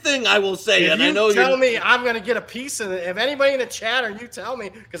only thing I will say, if I know tell me I'm going to get a piece of it. If anybody in the chat or you tell me,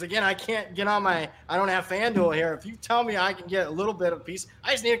 because again, I can't get on I don't have FanDuel here. If you tell me I can get a little bit of a piece,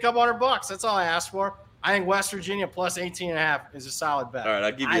 I just need a couple $100. That's all I ask for. I think West Virginia plus 18.5 is a solid bet. All right,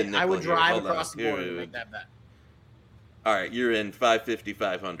 I'll give you a nickel. I would drive across the border to make that bet. All right, you're in 550,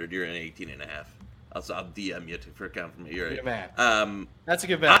 500. You're in 18.5. I'll DM you for confirmation. You're right. Man. That's a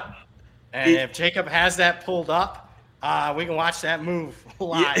good bet. If Jacob has that pulled up, we can watch that move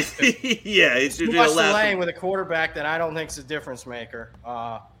live. Yeah, it's too much delay with a quarterback that I don't think is a difference maker.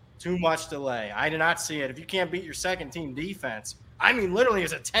 Too much delay. I did not see it. If you can't beat your second team defense, I mean, literally,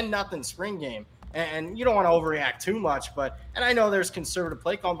 it's a 10-0 spring game, and you don't want to overreact too much. And I know there's conservative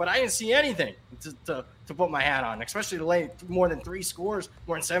play call, but I didn't see anything to put my hat on, especially delay more than 3 scores,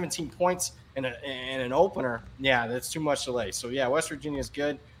 more than 17 points in an opener. Yeah, that's too much delay. So yeah, West Virginia is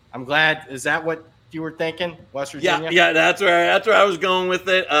good. I'm glad. Is that what you were thinking? West Virginia? Yeah, that's where I was going with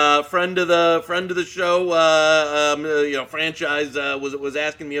it. Friend of the show, franchise was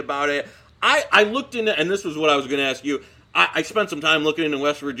asking me about it. I looked into, and this was what I was going to ask you. I spent some time looking into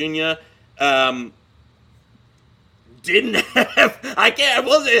West Virginia. Didn't have.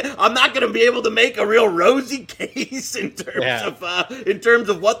 I'm not going to be able to make a real rosy case in terms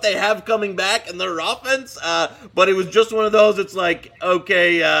of what they have coming back in their offense. But it was just one of those. It's like,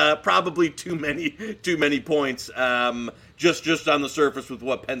 okay, probably too many points. Just on the surface with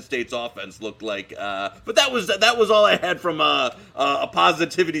what Penn State's offense looked like. But that was all I had from a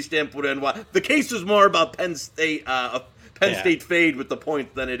positivity standpoint. And why the case is more about Penn State fade with the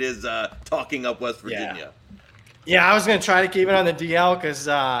points than it is talking up West Virginia. Yeah, I was going to try to keep it on the DL because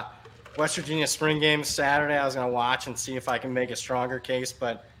West Virginia spring game Saturday. I was going to watch and see if I can make a stronger case.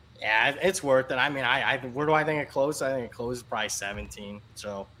 But, yeah, it's worth it. I mean, where do I think it closed? I think it closed probably 17.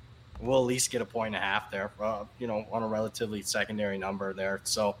 So we'll at least get a 1.5 there, on a relatively secondary number there.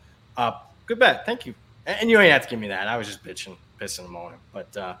 So good bet. Thank you. And you don't even have to give me that. I was just pissing a moment.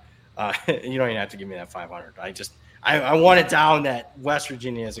 But you don't even have to give me that 500. I want it down that West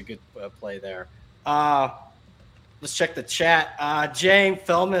Virginia is a good play there. Let's check the chat. Jay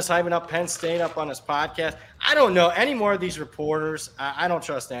Feldman is hyping up Penn State up on his podcast. I don't know any more of these reporters. I don't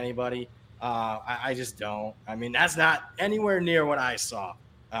trust anybody. I just don't. I mean, that's not anywhere near what I saw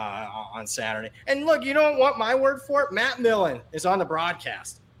on Saturday. And look, you don't want my word for it. Matt Millen is on the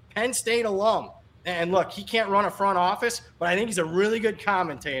broadcast. Penn State alum. And look, he can't run a front office, but I think he's a really good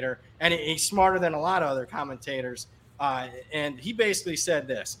commentator, and he's smarter than a lot of other commentators. And he basically said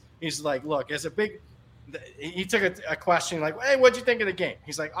this. He's like, look, he took a question like, hey, what'd you think of the game?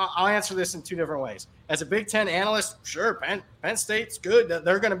 He's like, I'll answer this in two different ways. As a Big Ten analyst, sure, Penn State's good.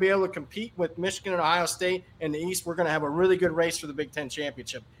 They're going to be able to compete with Michigan and Ohio State in the East. We're going to have a really good race for the Big Ten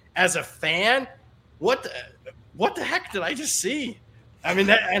championship. As a fan, what the heck did I just see? I mean,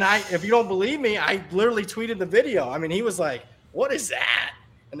 if you don't believe me, I literally tweeted the video. I mean, he was like, what is that?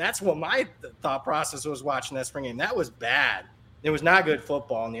 And that's what my thought process was watching that spring game. That was bad. It was not good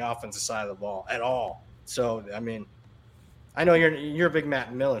football on the offensive side of the ball at all. So, I mean, I know you're a big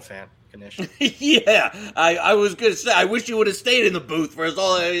Matt Millen fan, Knish. Yeah, I was going to say, I wish you would have stayed in the booth for us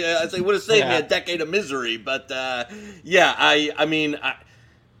all. I say would have saved me a decade of misery. But, I'm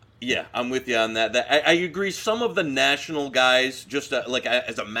with you on that. I agree. Some of the national guys, just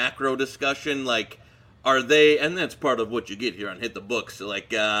as a macro discussion, like, are they, and that's part of what you get here on Hit the Books,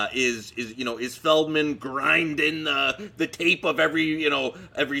 like, is Feldman grinding the tape of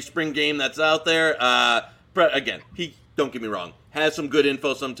every spring game that's out there? Again, don't get me wrong, has some good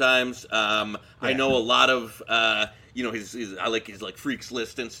info sometimes. I know a lot of, I like his like freaks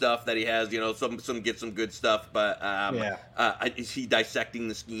list and stuff that he has, some get some good stuff, but is he dissecting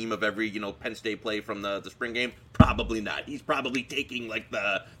the scheme of every, Penn State play from the spring game? Probably not. He's probably taking like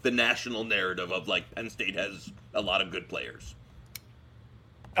the national narrative of like Penn State has a lot of good players.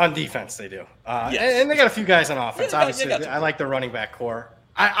 On defense, they do. And they got a few guys on offense. Obviously, I like the running back core.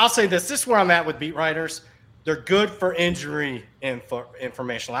 I'll say this. This is where I'm at with beat writers. They're good for injury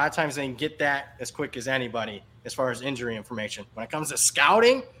information. A lot of times they can get that as quick as anybody as far as injury information. When it comes to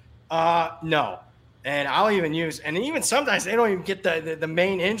scouting, no. And I'll even even sometimes they don't even get the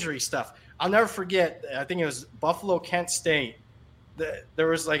main injury stuff. I'll never forget, I think it was Buffalo, Kent State. There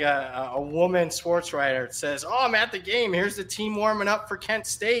was like a woman sports writer that says, I'm at the game. Here's the team warming up for Kent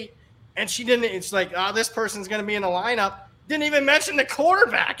State. And she didn't, it's like, this person's going to be in the lineup. Didn't even mention the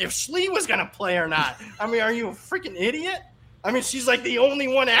quarterback, if Schlee was going to play or not. I mean, are you a freaking idiot? I mean, she's like the only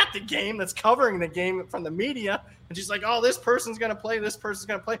one at the game that's covering the game from the media. And she's like, this person's going to play. This person's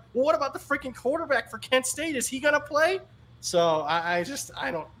going to play. Well, what about the freaking quarterback for Kent State? Is he going to play? So I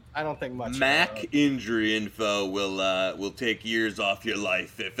don't think much. Mac injury info will take years off your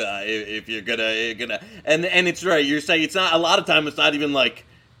life if you're gonna and it's right. You're saying it's not a lot of time. It's not even like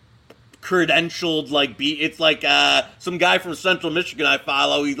credentialed it's like some guy from Central Michigan I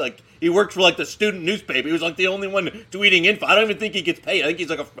follow. He works for like the student newspaper. He was like the only one tweeting info. I don't even think he gets paid. I think he's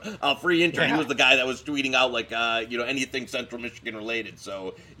like a free intern. Yeah. He was the guy that was tweeting out like anything Central Michigan related.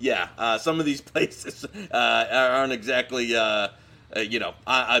 So some of these places aren't exactly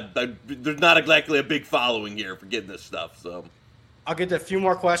there's not exactly a big following here for getting this stuff. So I'll get to a few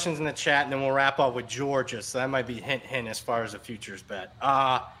more questions in the chat and then we'll wrap up with Georgia. So that might be hint as far as the futures bet.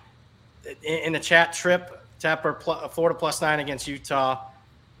 In the chat, Trip Tepper, Florida +9 against Utah.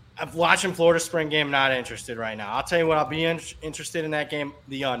 I'm watching Florida spring game, not interested right now. I'll tell you what, I'll be interested in that game,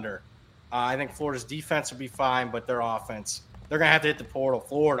 the under. I think Florida's defense will be fine, but their offense, they're going to have to hit the portal.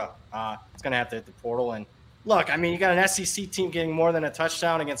 Florida, it's going to have to hit the portal. And look, I mean, you got an SEC team getting more than a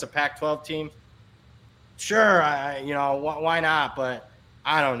touchdown against a Pac-12 team. Sure, why not? But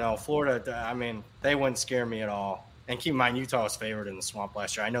I don't know. Florida, I mean, they wouldn't scare me at all. And keep in mind, Utah was favored in the Swamp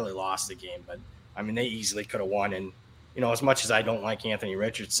last year. I know they lost the game, but I mean, they easily could have won. And as much as I don't like Anthony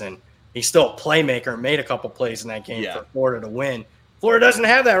Richardson, he's still a playmaker. Made a couple plays in that game for Florida to win. Florida doesn't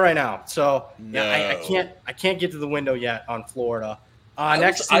have that right now, so no. I can't get to the window yet on Florida.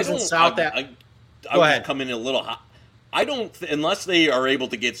 Next season, I was coming in a little hot. I don't, unless they are able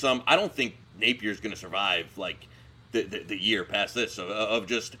to get some. I don't think Napier's going to survive like the year past this.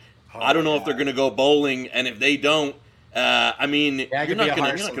 I don't know if they're going to go bowling, and if they don't, I mean, you're not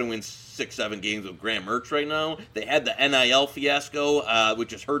going to win 6-7 games with Graham Mertz right now. They had the NIL fiasco,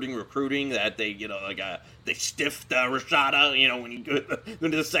 which is hurting recruiting. That they they stiffed Rashada.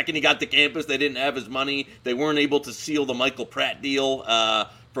 When the second he got to campus, they didn't have his money. They weren't able to seal the Michael Pratt deal.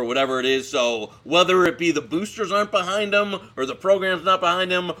 For whatever it is, so whether it be the boosters aren't behind him, or the program's not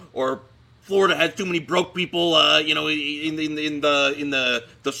behind him, or Florida has too many broke people, in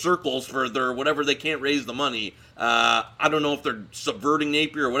the circles for their whatever, they can't raise the money. I don't know if they're subverting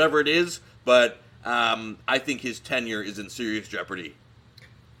Napier or whatever it is, but I think his tenure is in serious jeopardy.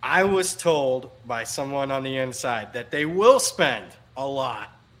 I was told by someone on the inside that they will spend a lot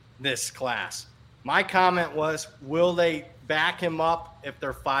this class. My comment was, will they back him up if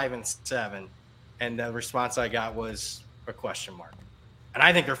they're 5-7? And the response I got was a question mark. And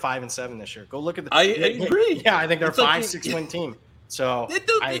I think they're 5-7 this year. Go look at I agree. Yeah, I think they're a 5-6 win team. So it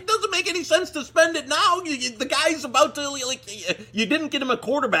doesn't make any sense to spend it now. The guy's about to you didn't get him a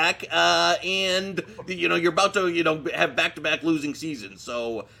quarterback, and you're about to have back-to-back losing seasons.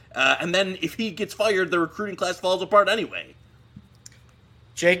 So and then if he gets fired, the recruiting class falls apart anyway.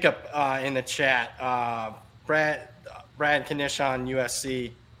 Jacob in the chat, Brad Knish on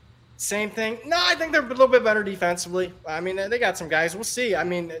USC. Same thing. No, I think they're a little bit better defensively. I mean, they got some guys. We'll see. I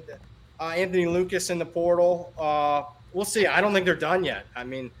mean, Anthony Lucas in the portal. We'll see. I don't think they're done yet. I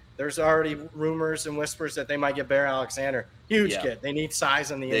mean, there's already rumors and whispers that they might get Bear Alexander. Huge kid. They need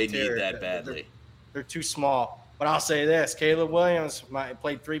size on the interior. They need that badly. They're too small. But I'll say this. Caleb Williams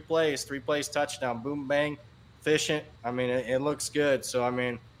played 3 plays touchdown, boom, bang, efficient. I mean, it looks good. So, I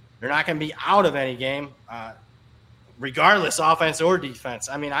mean, they're not going to be out of any game. Regardless, offense or defense.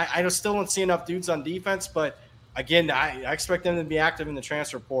 I mean, I still don't see enough dudes on defense, but again, I expect them to be active in the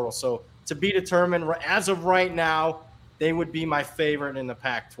transfer portal. So to be determined, as of right now, they would be my favorite in the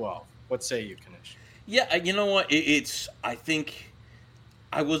Pac-12. What say you, Knish? Yeah, you know what? I think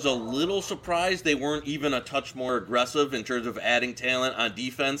I was a little surprised they weren't even a touch more aggressive in terms of adding talent on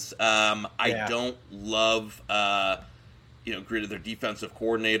defense. I don't love Grit, their defensive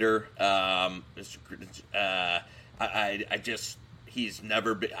coordinator. He's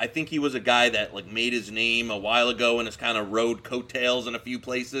never been. I think he was a guy that made his name a while ago and has kind of rode coattails in a few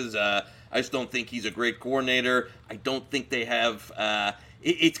places. I just don't think he's a great coordinator. I don't think they have.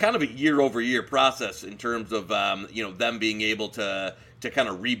 It's kind of a year-over-year process in terms of them being able to kind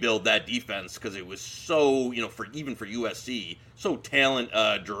of rebuild that defense, because it was so for USC so talent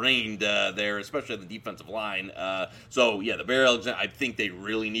drained there, especially on the defensive line. The Bear Alexander, I think they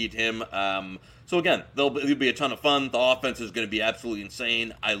really need him. So again, it'll be a ton of fun. The offense is going to be absolutely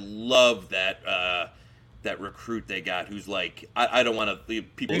insane. I love that recruit they got, who's I don't want to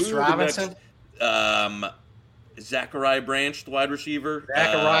leave people. Deuce Robinson. Zachariah Branch, the wide receiver.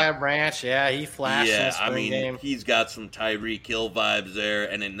 Zachariah Branch, he flashed in the spring game. He's got some Tyreek Hill vibes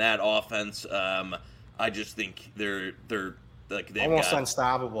there, and in that offense, I just think they're almost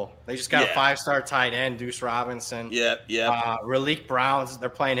unstoppable. They just got a 5-star tight end, Deuce Robinson. Yeah. Raleek Browns, they're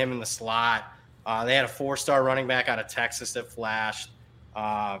playing him in the slot. They had a 4-star running back out of Texas that flashed.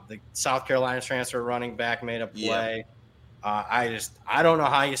 The South Carolina transfer running back made a play. I don't know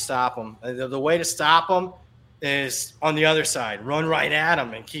how you stop them. The way to stop them is on the other side. Run right at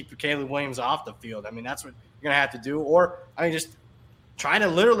them and keep Caleb Williams off the field. I mean, that's what you're going to have to do. Or, just try to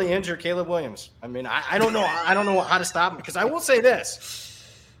literally injure Caleb Williams. I mean, I don't know. I don't know how to stop him, because I will say this.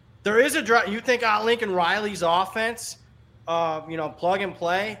 There is a drop. You think Lincoln Riley's offense, plug and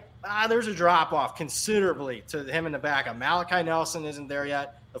play, there's a drop-off considerably to him in the back. Malachi Nelson isn't there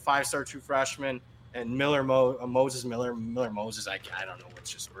yet, the 5-star true freshman, and Moses, I don't know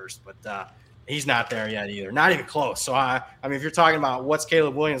which is worst, but he's not there yet either. Not even close. So, I mean, if you're talking about what's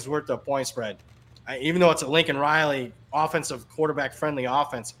Caleb Williams worth the point spread, even though it's a Lincoln Riley offensive, quarterback-friendly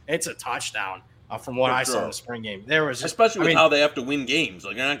offense, it's a touchdown from what I saw in the spring game. There was especially with how they have to win games.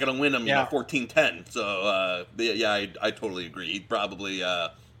 You're not going to win them 14-10. So, I totally agree. He'd probably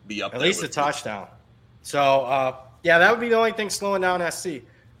be up at there least a touchdown. So, that would be the only thing slowing down SC.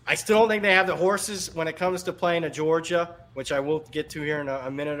 I still don't think they have the horses when it comes to playing a Georgia, which I will get to here in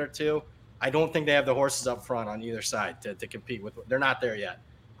a minute or two. I don't think they have the horses up front on either side to compete with. They're not there yet.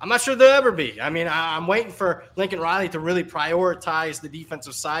 I'm not sure they'll ever be. I mean, I'm waiting for Lincoln Riley to really prioritize the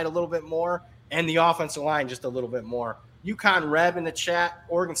defensive side a little bit more and the offensive line just a little bit more. UConn Reb in the chat,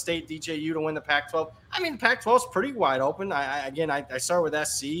 Oregon State, DJU to win the Pac-12. I mean, the Pac-12 is pretty wide open. I start with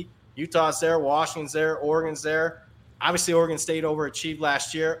SC. Utah's there, Washington's there, Oregon's there. Obviously, Oregon State overachieved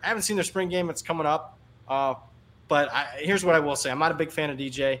last year. I haven't seen their spring game. It's coming up. But here's what I will say. I'm not a big fan of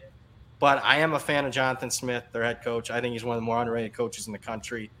DJ, but I am a fan of Jonathan Smith, their head coach. I think he's one of the more underrated coaches in the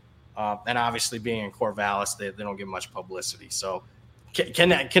country. And obviously, being in Corvallis, they don't get much publicity. So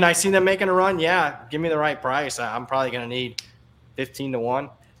can I see them making a run? Yeah, give me the right price. I'm probably going to need 15-1.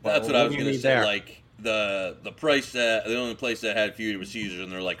 That's what I was going to say. There? Like the price that the only place that had feud was Caesars,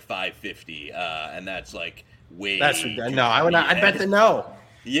 and they're like $550, and that's like way. That's no. I would not. I bet the no.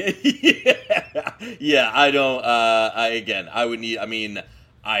 Yeah. I don't. I would need. I mean,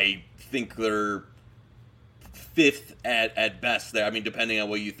 I think they're fifth at best there. I mean, depending on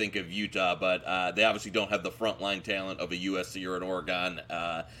what you think of Utah, but they obviously don't have the frontline talent of a USC or an Oregon,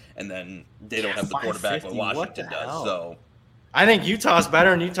 and then they don't have the quarterback that Washington does. So I think Utah's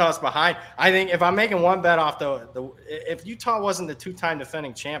better and Utah's behind. I think if I'm making one bet off if Utah wasn't the two-time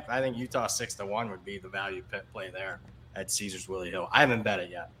defending champ, I think Utah 6-1 would be the value play there at Caesars Willie Hill. I haven't bet it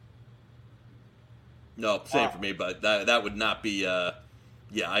yet. No, same for me, but that would not be.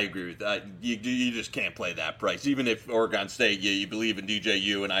 Yeah, I agree with that. You just can't play that price. Even if Oregon State, you believe in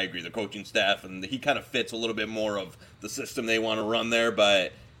DJU, and I agree, the coaching staff, and he kind of fits a little bit more of the system they want to run there,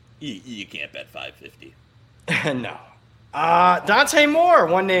 but you can't bet $550. No. Dante Moore,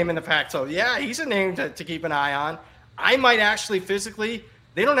 one name in the Pac-12. Yeah, he's a name to keep an eye on. I might actually physically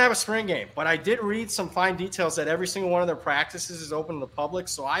 – they don't have a spring game, but I did read some fine details that every single one of their practices is open to the public,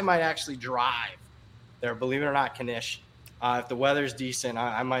 so I might actually drive there, believe it or not, Knish. If the weather's decent,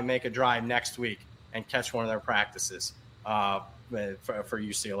 I might make a drive next week and catch one of their practices for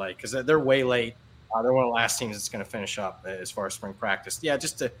UCLA because they're way late. They're one of the last teams that's going to finish up as far as spring practice. Yeah,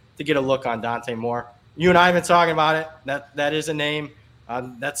 just to get a look on Dante Moore. You and I have been talking about it. That is a name.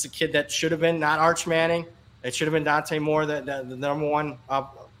 That's the kid that should have been not Arch Manning. It should have been Dante Moore, the number one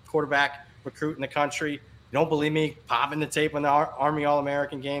quarterback recruit in the country. You don't believe me? Pop in the tape on the Army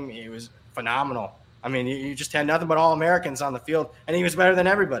All-American game. He was phenomenal. I mean, you just had nothing but All-Americans on the field, and he was better than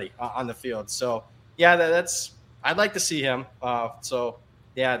everybody on the field. So, yeah, I'd like to see him. So,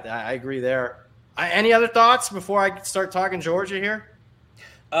 yeah, I agree there. Any other thoughts before I start talking Georgia here?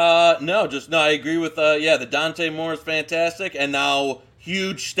 No, I agree with, the Dante Moore is fantastic, and now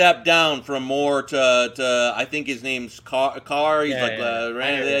huge step down from Moore to I think his name's Carr. He's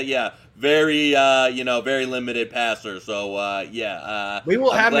very, very limited passer. So, we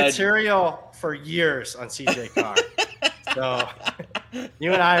will have material for years on CJ Carr. So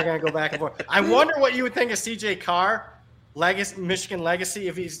you and I are going to go back and forth. I wonder what you would think of CJ Carr, Michigan legacy,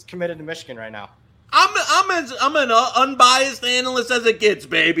 if he's committed to Michigan right now. I'm an unbiased analyst as it gets,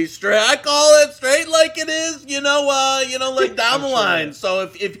 baby. Straight, I call it straight like it is. Like down the line. So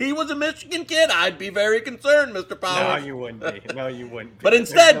if he was a Michigan kid, I'd be very concerned, Mr. Powers. No, you wouldn't be. No, you wouldn't be. But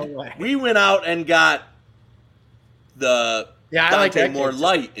instead, we went out and got the Dante Moore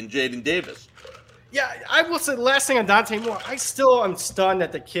light in Jaden Davis. Yeah, I will say the last thing on Dante Moore, I still am stunned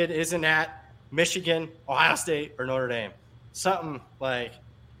that the kid isn't at Michigan, Ohio State, or Notre Dame. Something like,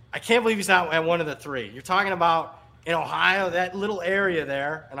 I can't believe he's not at one of the three. You're talking about in Ohio, that little area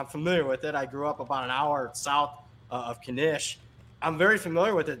there, and I'm familiar with it. I grew up about an hour south of Knish. I'm very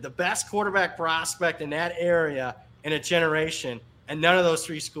familiar with it. The best quarterback prospect in that area in a generation, and none of those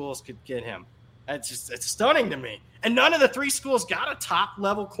three schools could get him. It's stunning to me. And none of the three schools got a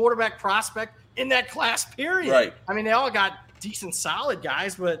top-level quarterback prospect in that class, period. Right. I mean, they all got decent, solid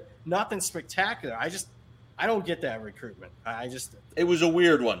guys, but nothing spectacular. I don't get that recruitment. It was a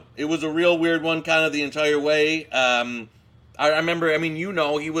weird one. It was a real weird one kind of the entire way. I remember,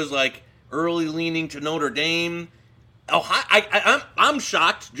 he was like early leaning to Notre Dame. I'm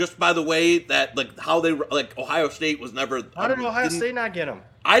shocked just by the way that how they Ohio State was never. How did Ohio State not get him?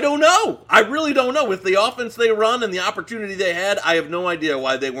 I don't know. I really don't know. With the offense they run and the opportunity they had, I have no idea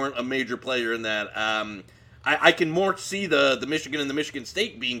why they weren't a major player in that. I can more see the Michigan and the Michigan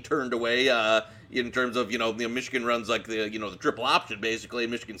State being turned away in terms of Michigan runs like the triple option basically.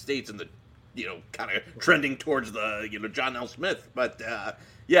 Michigan State's in the kind of trending towards the John L. Smith, but that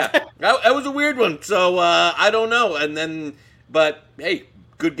was a weird one. So I don't know. But hey,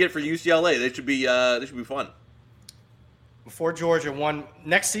 good get for UCLA. They should be fun. Before Georgia won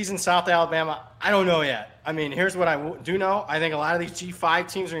next season, South Alabama, I don't know yet. I mean, here's what I do know. I think a lot of these G5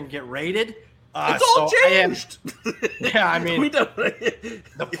 teams are going to get raided. It's all changed. I mean,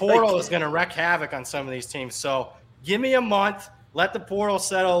 the portal is going to wreak havoc on some of these teams. So give me a month, let the portal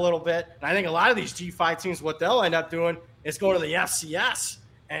settle a little bit. And I think a lot of these G5 teams, what they'll end up doing is going to the FCS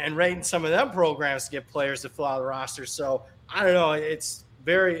and raiding some of them programs to get players to fill out the roster. So I don't know. It's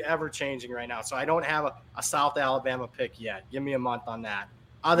very ever-changing right now. So I don't have a South Alabama pick yet. Give me a month on that.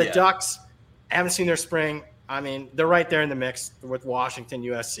 The Ducks, I haven't seen their spring. I mean, they're right there in the mix with Washington,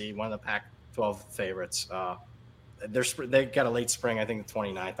 USC, one of the Pac-12 favorites. They got a late spring, I think the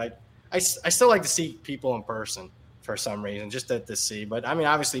 29th. I still like to see people in person for some reason, just to see. But, I mean,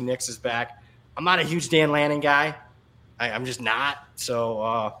 obviously Nix is back. I'm not a huge Dan Lanning guy. I'm just not.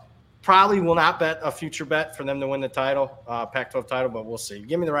 So probably will not bet a future bet for them to win the title, Pac-12 title, but we'll see.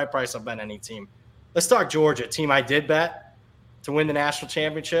 Give me the right price, I'll bet any team. Let's talk Georgia, a team I did bet to win the national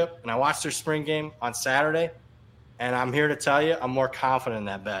championship, and I watched their spring game on Saturday, and I'm here to tell you I'm more confident in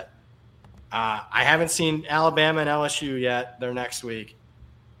that bet. I haven't seen Alabama and LSU yet. They're next week.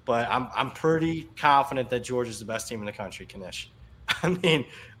 But I'm pretty confident that Georgia's the best team in the country, Knish. I mean,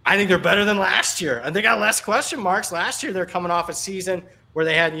 I think they're better than last year. And they got less question marks. Last year, they're coming off a season where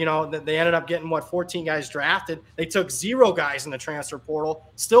they had, they ended up getting, 14 guys drafted. They took 0 guys in the transfer portal,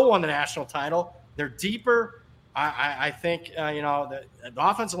 still won the national title. They're deeper. I think, the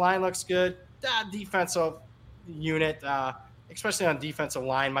offensive line looks good. The defensive unit, especially on defensive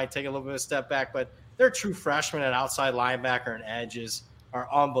line, might take a little bit of a step back. But they're true freshmen at outside linebacker and edges are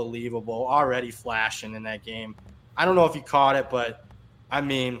unbelievable, already flashing in that game. I don't know if you caught it, but, I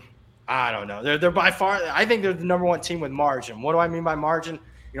mean, I don't know. They're by far – I think they're the number one team with margin. What do I mean by margin?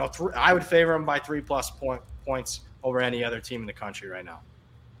 I would favor them by 3+ points over any other team in the country right now.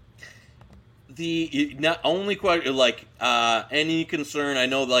 The not only question, any concern, I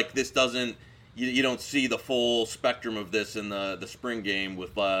know, this doesn't – you don't see the full spectrum of this in the spring game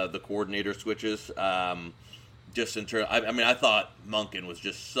with the coordinator switches. Just in terms, I thought Monken was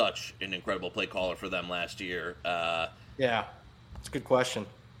just such an incredible play caller for them last year. Yeah, it's a good question.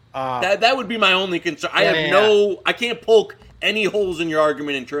 That would be my only concern. I can't poke any holes in your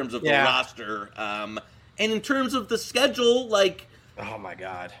argument in terms of the roster. And in terms of the schedule, oh my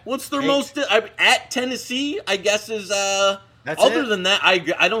God, what's their most at Tennessee? I guess is that's other it. than that,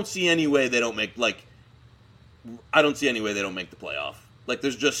 I don't see any way they don't make I don't see any way they don't make the playoff.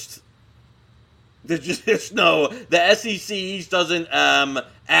 There's no, the SEC East doesn't,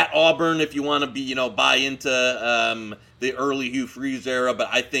 at Auburn, if you want to be, buy into the early Hugh Freeze era, but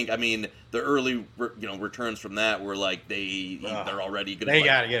I think, the early, returns from that were they're already going to. They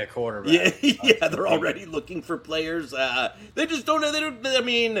got to get a quarterback. Yeah, they're already looking for players. They just don't have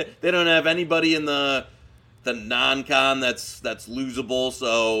anybody in the non-con that's losable,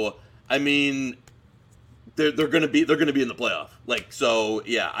 so, they're going to be in the playoff.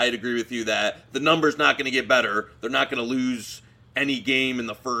 I'd agree with you that the number's not going to get better. They're not going to lose any game in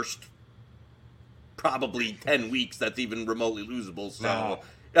the first probably 10 weeks that's even remotely losable. So no.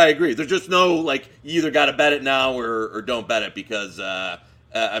 I agree. There's just no you either got to bet it now or don't bet it because over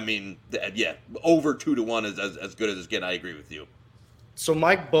 2-1 is as good as it's getting. I agree with you. So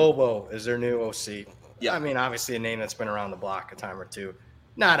Mike Bobo is their new OC. Yeah. Obviously a name that's been around the block a time or two.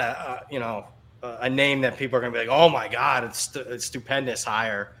 Not a name that people are going to be like, oh, my God, it's stupendous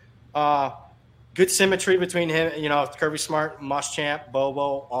hire. Good symmetry between him, Kirby Smart, Muschamp,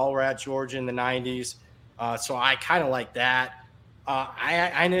 Bobo, all were at Georgia in the 90s. So I kind of like that.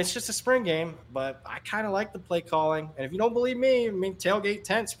 I know it's just a spring game, but I kind of like the play calling. And if you don't believe me, Tailgate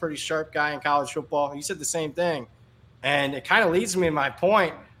Tent's a pretty sharp guy in college football. He said the same thing. And it kind of leads me to my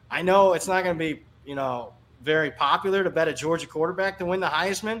point. I know it's not going to be, very popular to bet a Georgia quarterback to win the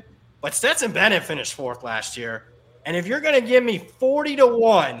Heisman. But Stetson Bennett finished 4th last year. And if you're going to give me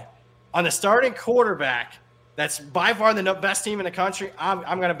 40-1 on the starting quarterback, that's by far the best team in the country,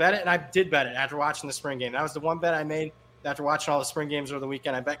 I'm going to bet it. And I did bet it after watching the spring game. That was the one bet I made after watching all the spring games over the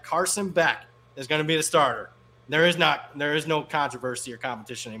weekend. I bet Carson Beck is going to be the starter. There is no controversy or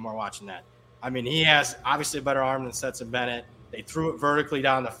competition anymore watching that. He has obviously a better arm than Stetson Bennett. They threw it vertically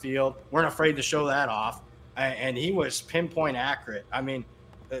down the field. Weren't afraid to show that off. And he was pinpoint accurate.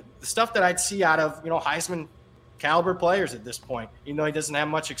 The stuff that I'd see out of, Heisman caliber players at this point, even though he doesn't have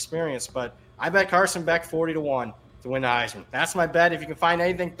much experience. But I bet Carson Beck 40-1 to win the Heisman. That's my bet. If you can find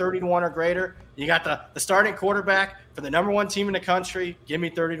anything 30-1 or greater, you got the starting quarterback for the number one team in the country. Give me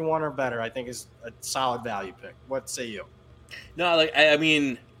 30-1 or better. I think is a solid value pick. What say you? No,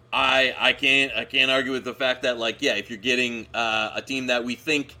 I can't argue with the fact that if you're getting a team that we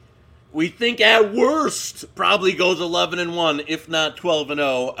think at worst probably goes 11-1, if not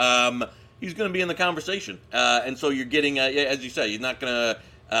 12-0. He's going to be in the conversation, and so you're getting, as you say, you're not going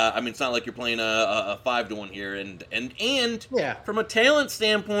I mean, it's not like you're playing a 5-1 here, and Yeah. from a talent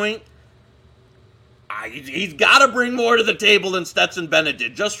standpoint, he's got to bring more to the table than Stetson Bennett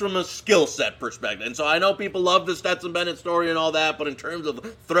did, just from a skill set perspective. And so I know people love the Stetson Bennett story and all that, but in terms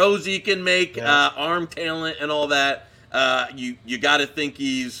of throws he can make, arm talent, and all that, you got to think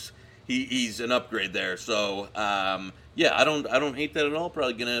he's an upgrade there. So yeah, I don't hate that at all.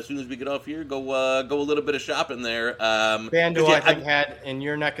 Probably gonna, as soon as we get off here, go a little bit of shopping there. FanDuel, I think, had in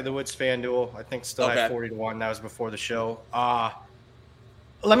your neck of the woods. FanDuel, I think, still had 40-1. That was before the show.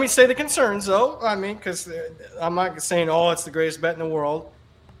 Let me say the concerns, though. I mean, because I'm not saying, it's the greatest bet in the world.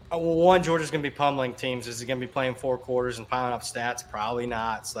 One, Georgia's going to be pummeling teams. Is he going to be playing 4 quarters and piling up stats? Probably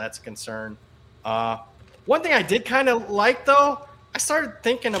not, so that's a concern. One thing I did kind of like, though, I started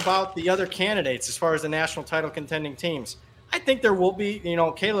thinking about the other candidates as far as the national title contending teams. I think there will be,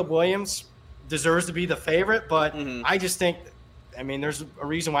 Caleb Williams deserves to be the favorite, but I just think, there's a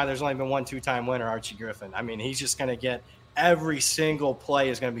reason why there's only been one 2-time winner, Archie Griffin. He's just going to get – every single play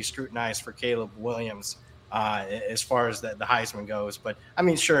is going to be scrutinized for Caleb Williams as far as the Heisman goes. But,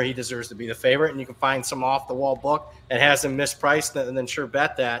 sure, he deserves to be the favorite, and you can find some off-the-wall book that has him mispriced, and then sure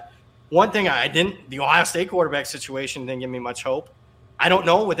bet that. One thing the Ohio State quarterback situation didn't give me much hope. I don't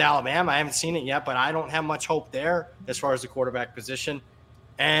know with Alabama. I haven't seen it yet, but I don't have much hope there as far as the quarterback position.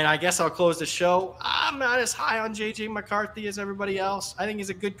 And I guess I'll close the show. I'm not as high on J.J. McCarthy as everybody else. I think he's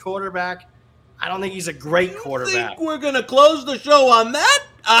a good quarterback. I don't think he's a great quarterback. Think we're going to close the show on that?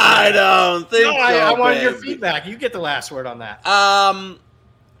 I don't think so. I wanted your feedback. You get the last word on that.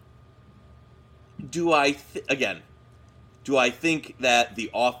 Do I think that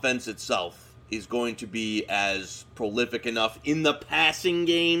the offense itself is going to be as prolific enough in the passing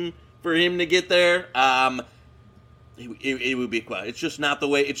game for him to get there? It would be quite. It's just not the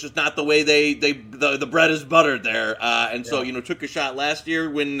way. It's just not the way the bread is buttered there. And so took a shot last year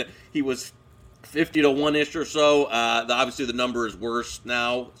when he was 50-1-ish or so. Obviously, the number is worse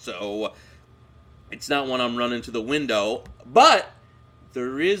now, so it's not one I'm running to the window. But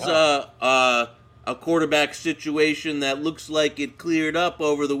there is a quarterback situation that looks like it cleared up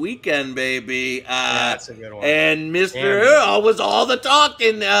over the weekend, baby. That's a good one. And Mr. Earl was all the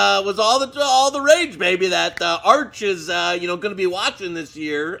talking, was all the rage, baby. That Arch is going to be watching this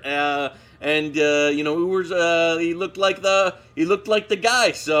year. And Ewers, he looked like the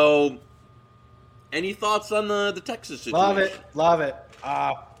guy. So. Any thoughts on the Texas situation? Love it.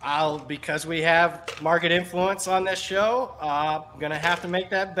 Because we have market influence on this show, I'm going to have to make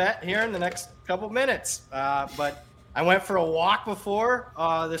that bet here in the next couple minutes. But I went for a walk before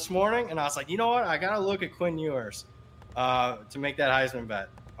this morning, and I was like, you know what? I got to look at Quinn Ewers to make that Heisman bet.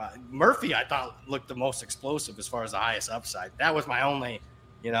 Murphy, I thought, looked the most explosive as far as the highest upside. That was my only,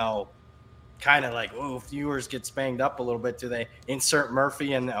 kind of like, if Ewers gets banged up a little bit, do they insert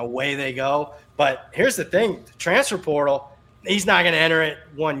Murphy and away they go? But here's the thing, the transfer portal, he's not going to enter it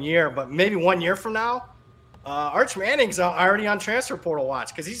 1 year, but maybe 1 year from now, Arch Manning's already on transfer portal watch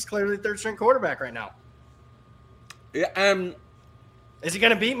because he's clearly third-string quarterback right now. Yeah. Is he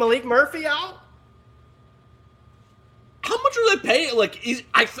going to beat Malik Murphy out? How much are they paying? Like,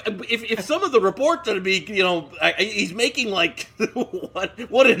 if some of the reports that be, he's making like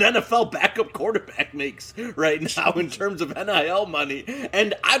what an NFL backup quarterback makes right now in terms of NIL money.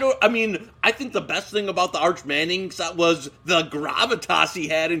 And I think the best thing about the Arch Manning was the gravitas he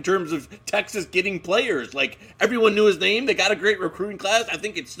had in terms of Texas getting players. Like, everyone knew his name. They got a great recruiting class. I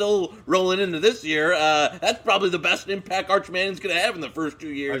think it's still rolling into this year. That's probably the best impact Arch Manning's going to have in the first 2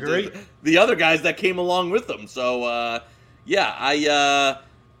 years. Agreed. The other guys that came along with him. So, yeah,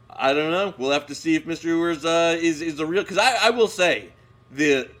 I don't know. We'll have to see if Mr. Ewers is a real. Because I will say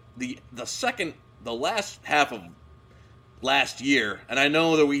the last half of last year, and I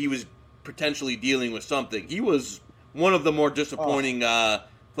know that he was potentially dealing with something. He was one of the more disappointing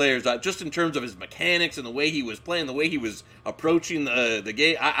players, just in terms of his mechanics and the way he was playing, the way he was approaching the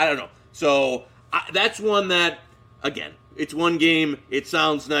game. I don't know. So that's one that, again, it's one game. It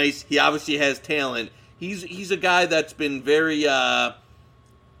sounds nice. He obviously has talent. He's a guy that's been very, and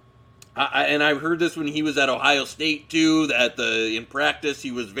I've heard this when he was at Ohio State too. That in practice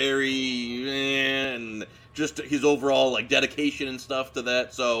he was very, and just his overall dedication and stuff to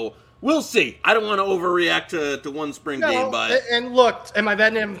that. So we'll see. I don't want to overreact to one spring game, but and look, am I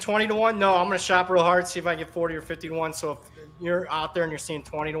betting him 20-1? No, I'm going to shop real hard, see if I get 40 or 50-1. So if you're out there and you're seeing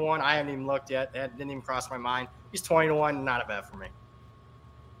 20-1, I haven't even looked yet. That didn't even cross my mind. He's 20-1, not a bet for me.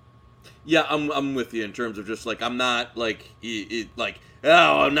 Yeah, I'm with you in terms of just I'm not because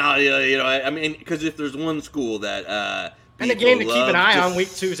if there's one school that And the game to keep an eye on week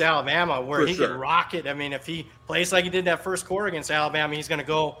 2 is Alabama, where he can rock it. I mean, if he plays like he did that first quarter against Alabama, he's going to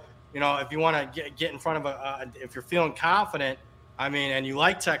go, if you want to get in front of if you're feeling confident, I mean, and you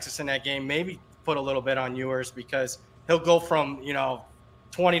like Texas in that game, maybe put a little bit on Ewers, because he'll go from,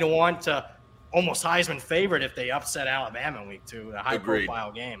 20-1 to almost Heisman favorite if they upset Alabama in week 2, a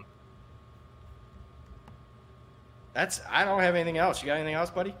high-profile game. I don't have anything else. You got anything else,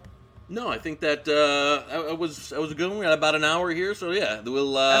 buddy? No, I think that was a good one. We got about an hour here, so yeah,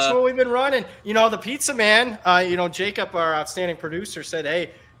 we'll. That's what we've been running. The pizza man, Jacob, our outstanding producer, said,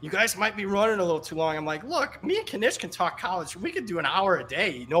 "Hey, you guys might be running a little too long." I'm like, "Look, me and Knish can talk college. We could do an hour a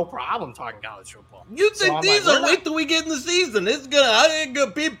day, no problem, talking college football." You think wait till we get in the season? It's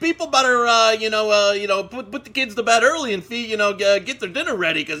gonna people better put the kids to bed early and get their dinner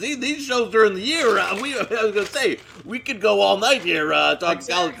ready, because these shows during the year I was gonna say we could go all night here talking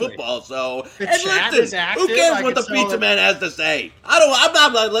college football. So listen, who cares what the pizza man has to say? I'm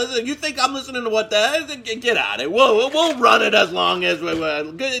not listening. You think I'm listening to what that? Get out of it. We'll run it as long as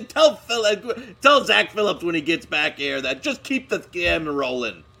we. Tell Zach Phillips when he gets back here that just keep the camera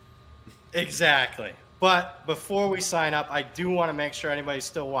rolling. Exactly. But before we sign up, I do want to make sure anybody's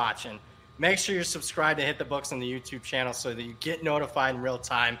still watching. Make sure you're subscribed to Hit the Books on the YouTube channel so that you get notified in real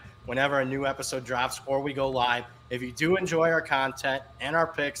time whenever a new episode drops or we go live. If you do enjoy our content and our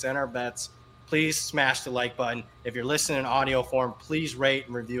picks and our bets, please smash the like button. If you're listening in audio form, please rate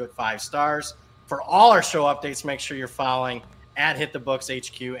and review it 5 stars. For all our show updates, make sure you're following at Hit the Books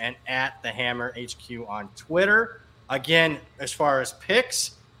HQ and at the Hammer HQ on Twitter. Again, as far as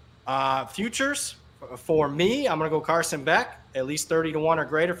picks, futures, for me, I'm going to go Carson Beck, at least 30-1 or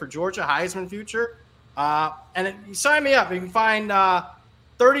greater for Georgia, Heisman future. And you sign me up. If you can find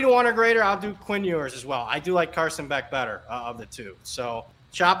 30-1 or greater, I'll do Quinn Ewers as well. I do like Carson Beck better of the two. So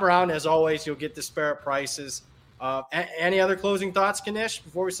shop around. As always, you'll get disparate prices. Any other closing thoughts, Knish,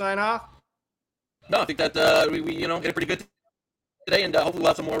 before we sign off? No, I think that we get it pretty good today, and hopefully we'll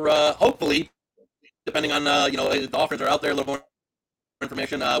have some more, hopefully, depending on, the offers are out there, a little more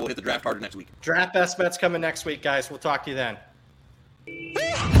information, we'll hit the draft harder next week. Draft best bets coming next week, guys. We'll talk to you then.